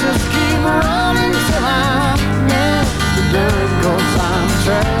 I just keep rolling till I'm in the dirt, 'cause I'm a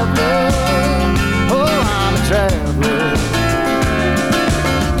traveler. Oh, I'm a traveler.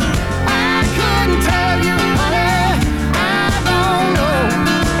 I couldn't tell you, honey, I don't know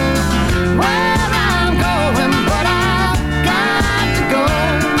where I'm going, but I've got to go.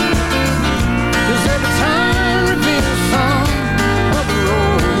 'Cause every time reveals some other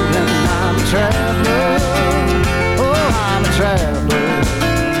road, and I'm a traveler. Oh, I'm a traveler.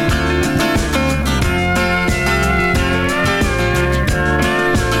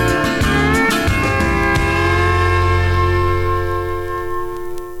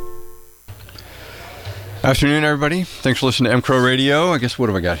 Afternoon, everybody. Thanks for listening to mcrow Radio. I guess, what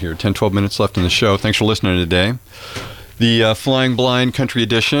have I got here? 10, 12 minutes left in the show. Thanks for listening today. The Flying Blind Country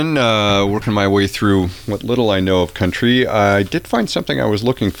Edition, working my way through what little I know of country. I did find something I was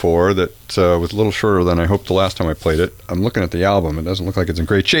looking for that was a little shorter than I hoped the last time I played it. I'm looking at the album. It doesn't look like it's in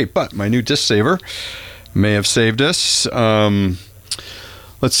great shape, but my new disc saver may have saved us.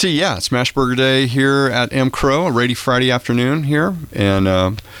 Let's see. Yeah, Smash Burger Day here at mcrow, a rainy Friday afternoon here.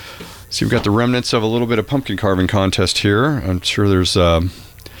 And see, we've got the remnants of a little bit of pumpkin carving contest here. I'm sure there's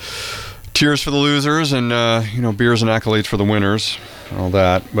tears for the losers and, beers and accolades for the winners, all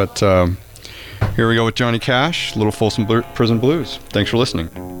that. But here we go with Johnny Cash, Little Folsom Prison Blues. Thanks for listening.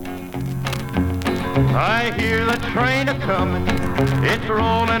 I hear the train a-comin', it's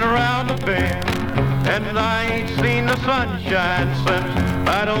rolling around the bend, and I ain't seen the sunshine since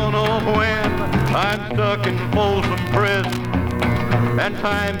I don't know when. I'm stuck in Folsom Prison, and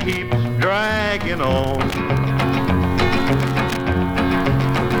time keeps dragging on.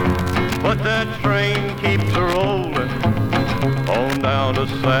 But that train keeps a-rollin' on down to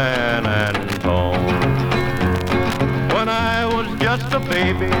San Antone. When I was just a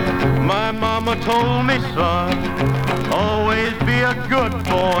baby, my mama told me, son, always be a good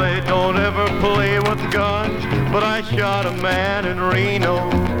boy, don't ever play with guns. But I shot a man in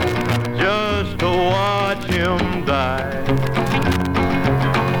Reno just to watch him die.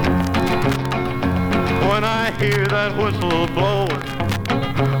 When I hear that whistle blowing,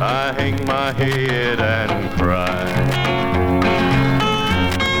 I hang my head and cry.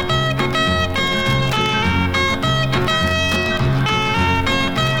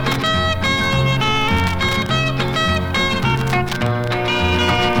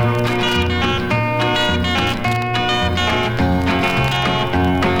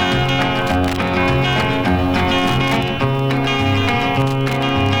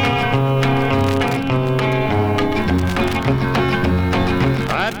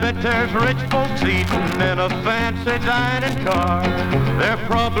 There's rich folks eating in a fancy dining car. They're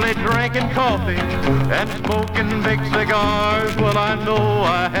probably drinking coffee and smoking big cigars. Well, I know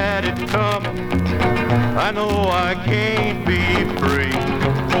I had it coming. I know I can't be free.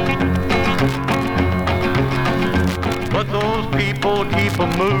 But those people keep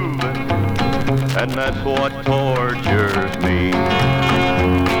a-moving, and that's what tortures me.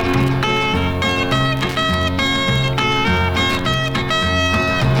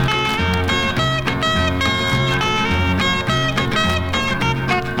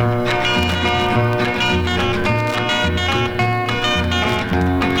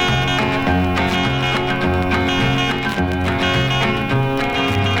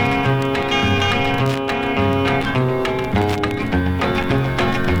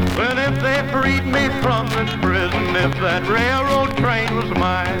 If that railroad train was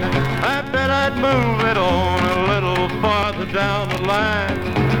mine, I bet I'd move it on a little farther down the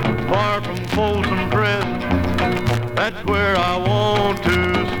line, far from Folsom Prison. That's where I want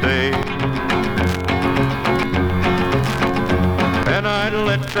to stay. And I'd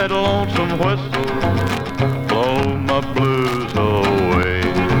let that lonesome whistle blow my blues away.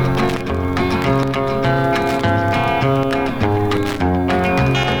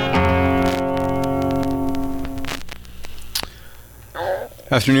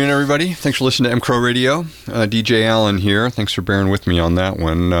 Afternoon, everybody. Thanks for listening to mcrowradio. DJ Allen here. Thanks for bearing with me on that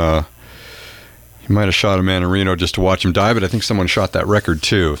one. He might have shot a man in Reno just to watch him die, but I think someone shot that record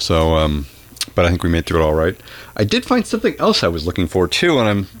too. So, but I think we made through it all right. I did find something else I was looking for too, and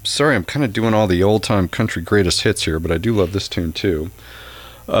I'm sorry, I'm kind of doing all the old-time country greatest hits here, but I do love this tune too.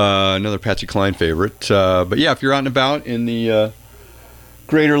 Another Patsy Cline favorite. But yeah, if you're out and about in the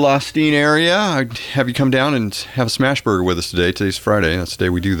greater Lostine area, I'd have you come down and have a smash burger with us today. Today's Friday. That's the day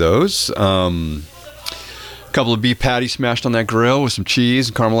we do those. A couple of beef patties smashed on that grill with some cheese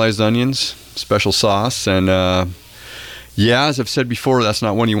and caramelized onions, special sauce. And yeah, as I've said before, that's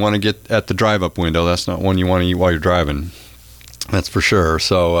not one you want to get at the drive-up window. That's not one you want to eat while you're driving. That's for sure.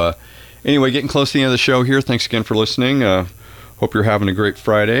 So anyway, getting close to the end of the show here. Thanks again for listening. Hope you're having a great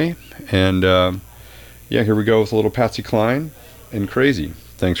Friday. And yeah, here we go with a little Patsy Cline and Crazy.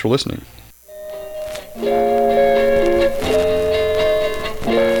 Thanks for listening.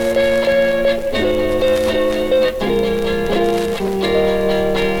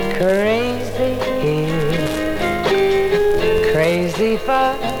 Crazy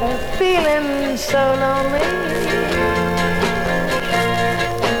for feeling so lonely.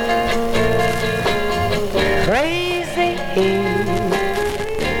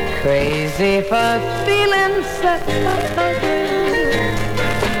 Crazy for feeling so ugly.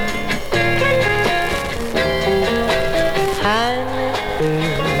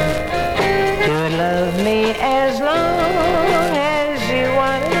 You'd love me as long as you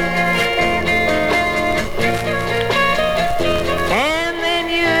wanted, and then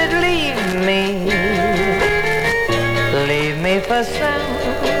you'd leave me for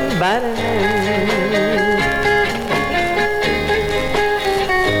somebody new.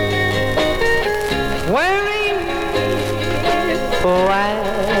 Worry me, why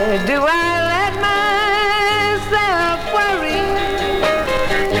do I let myself worry?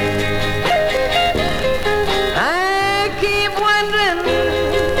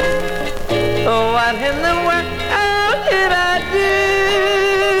 What in the world did I do?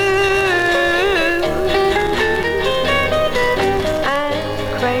 I'm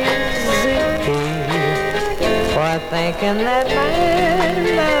crazy thinking that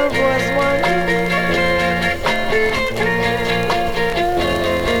my love was won.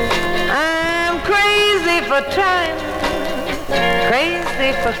 I'm crazy for trying,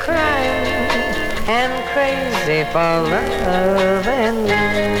 crazy for crying, and crazy for loving you.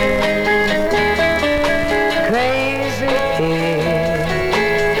 Crazy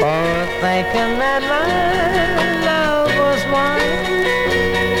for thinking that my love was won.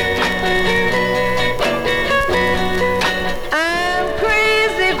 I'm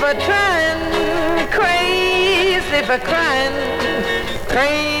crazy for trying, crazy for crying,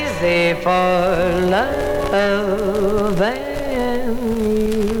 crazy for loving you.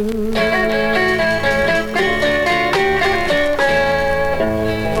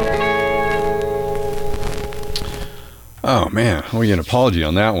 Oh man, we get an apology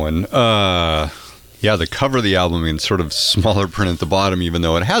on that one. Yeah, the cover of the album in sort of smaller print at the bottom, even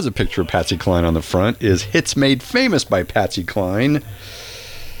though it has a picture of Patsy Cline on the front, is Hits Made Famous by Patsy Cline.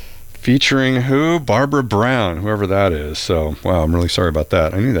 Featuring who? Barbara Brown, whoever that is. So, wow, I'm really sorry about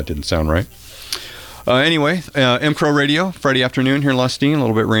that. I knew that didn't sound right. Anyway, mcrowradio, Friday afternoon here in Lustine, a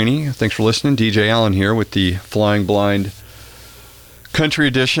little bit rainy. Thanks for listening. DJ Allen here with the Flying Blind Country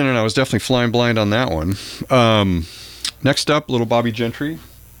Edition, and I was definitely flying blind on that one. Next up, little Bobby Gentry,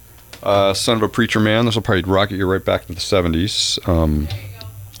 Son of a Preacher Man. This will probably rocket you right back to the 70s.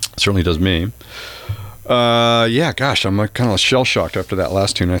 Certainly does me. Yeah, gosh, I'm kind of shell-shocked after that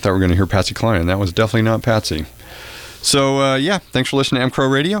last tune. I thought we were going to hear Patsy Cline, and that was definitely not Patsy. So, yeah, thanks for listening to M. Crow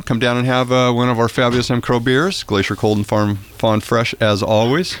Radio. Come down and have one of our fabulous M. Crow beers, Glacier Cold and Fawn Fresh, as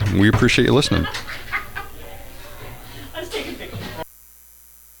always. We appreciate you listening.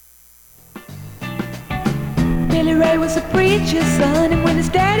 Billy Ray was a preacher's son, and when his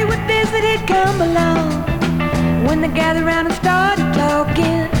daddy would visit, he'd come along. When they gathered around and started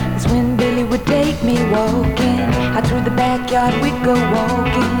talking, that's when Billy would take me walking. Out through the backyard we'd go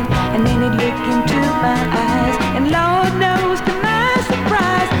walking, and then he'd look into my eyes, and Lord knows to my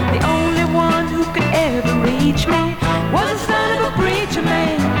surprise, the only one who could ever reach me was the son of a preacher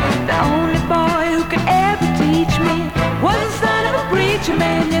man. The only boy who could ever teach me was the son of a preacher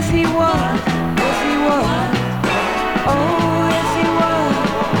man. Yes, he was. Yes, he was. Oh, yes, he was.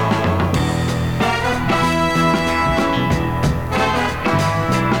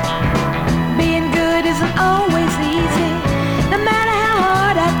 Being good isn't always easy, no matter how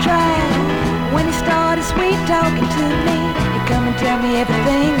hard I try. When he started sweet talking to me, he'd come and tell me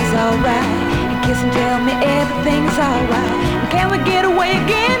everything's alright, and kiss and tell me everything's alright. And can we get away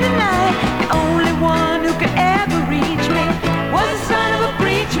again tonight? The only one who could ever reach me was the son of a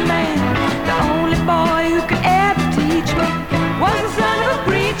preacher man. The only boy who could ever teach me was the son of a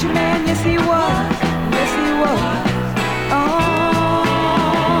preacher man. Yes, he was. Yes, he was.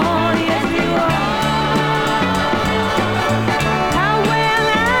 Oh, yes, he was. How well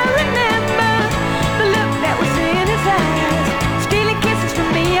I remember the look that was in his eyes, stealing kisses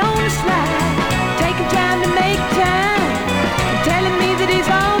from me on the slide, taking time to make time, and telling me that he's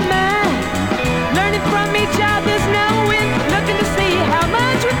all mine. Learning from each other's knowing, looking to see how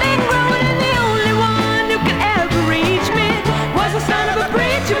much we've been growing. And the only one who could ever reach me was the son of a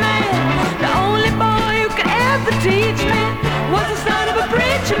preacher man. The only boy who could ever teach me was the son of a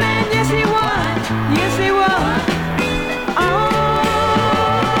preacher man. Yes, he was. Yes, he was. Oh,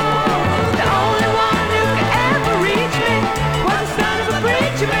 the only one who could ever reach me was the son of a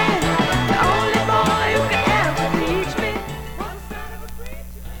preacher man. The only boy who could ever teach me was the son of a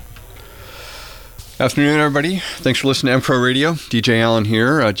preacher man. Afternoon, everybody. Thanks for listening to M. Crow Radio. DJ Allen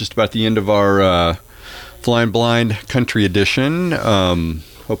here, just about the end of our Flying Blind Country Edition.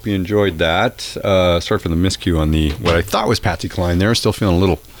 Hope you enjoyed that. Sorry for the miscue on the what I thought was Patsy Cline there. Still feeling a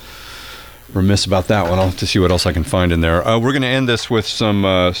little remiss about that one. I'll have to see what else I can find in there. We're going to end this with some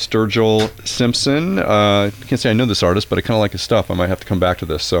Sturgill Simpson. I can't say I know this artist, but I kind of like his stuff. I might have to come back to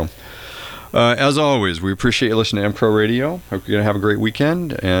this. So, as always, we appreciate you listening to M. Crow Radio. Hope you're going to have a great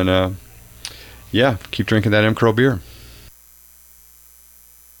weekend. And, yeah, keep drinking that M. Crow beer.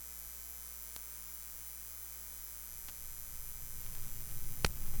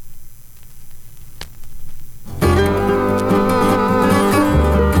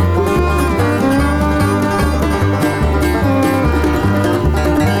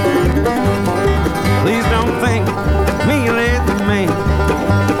 Please don't think me led the man,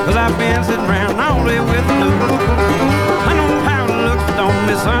 'cause I've been sitting around all day with the news. I know how to look, don't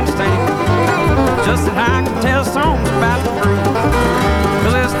misunderstand. Just that I can tell songs about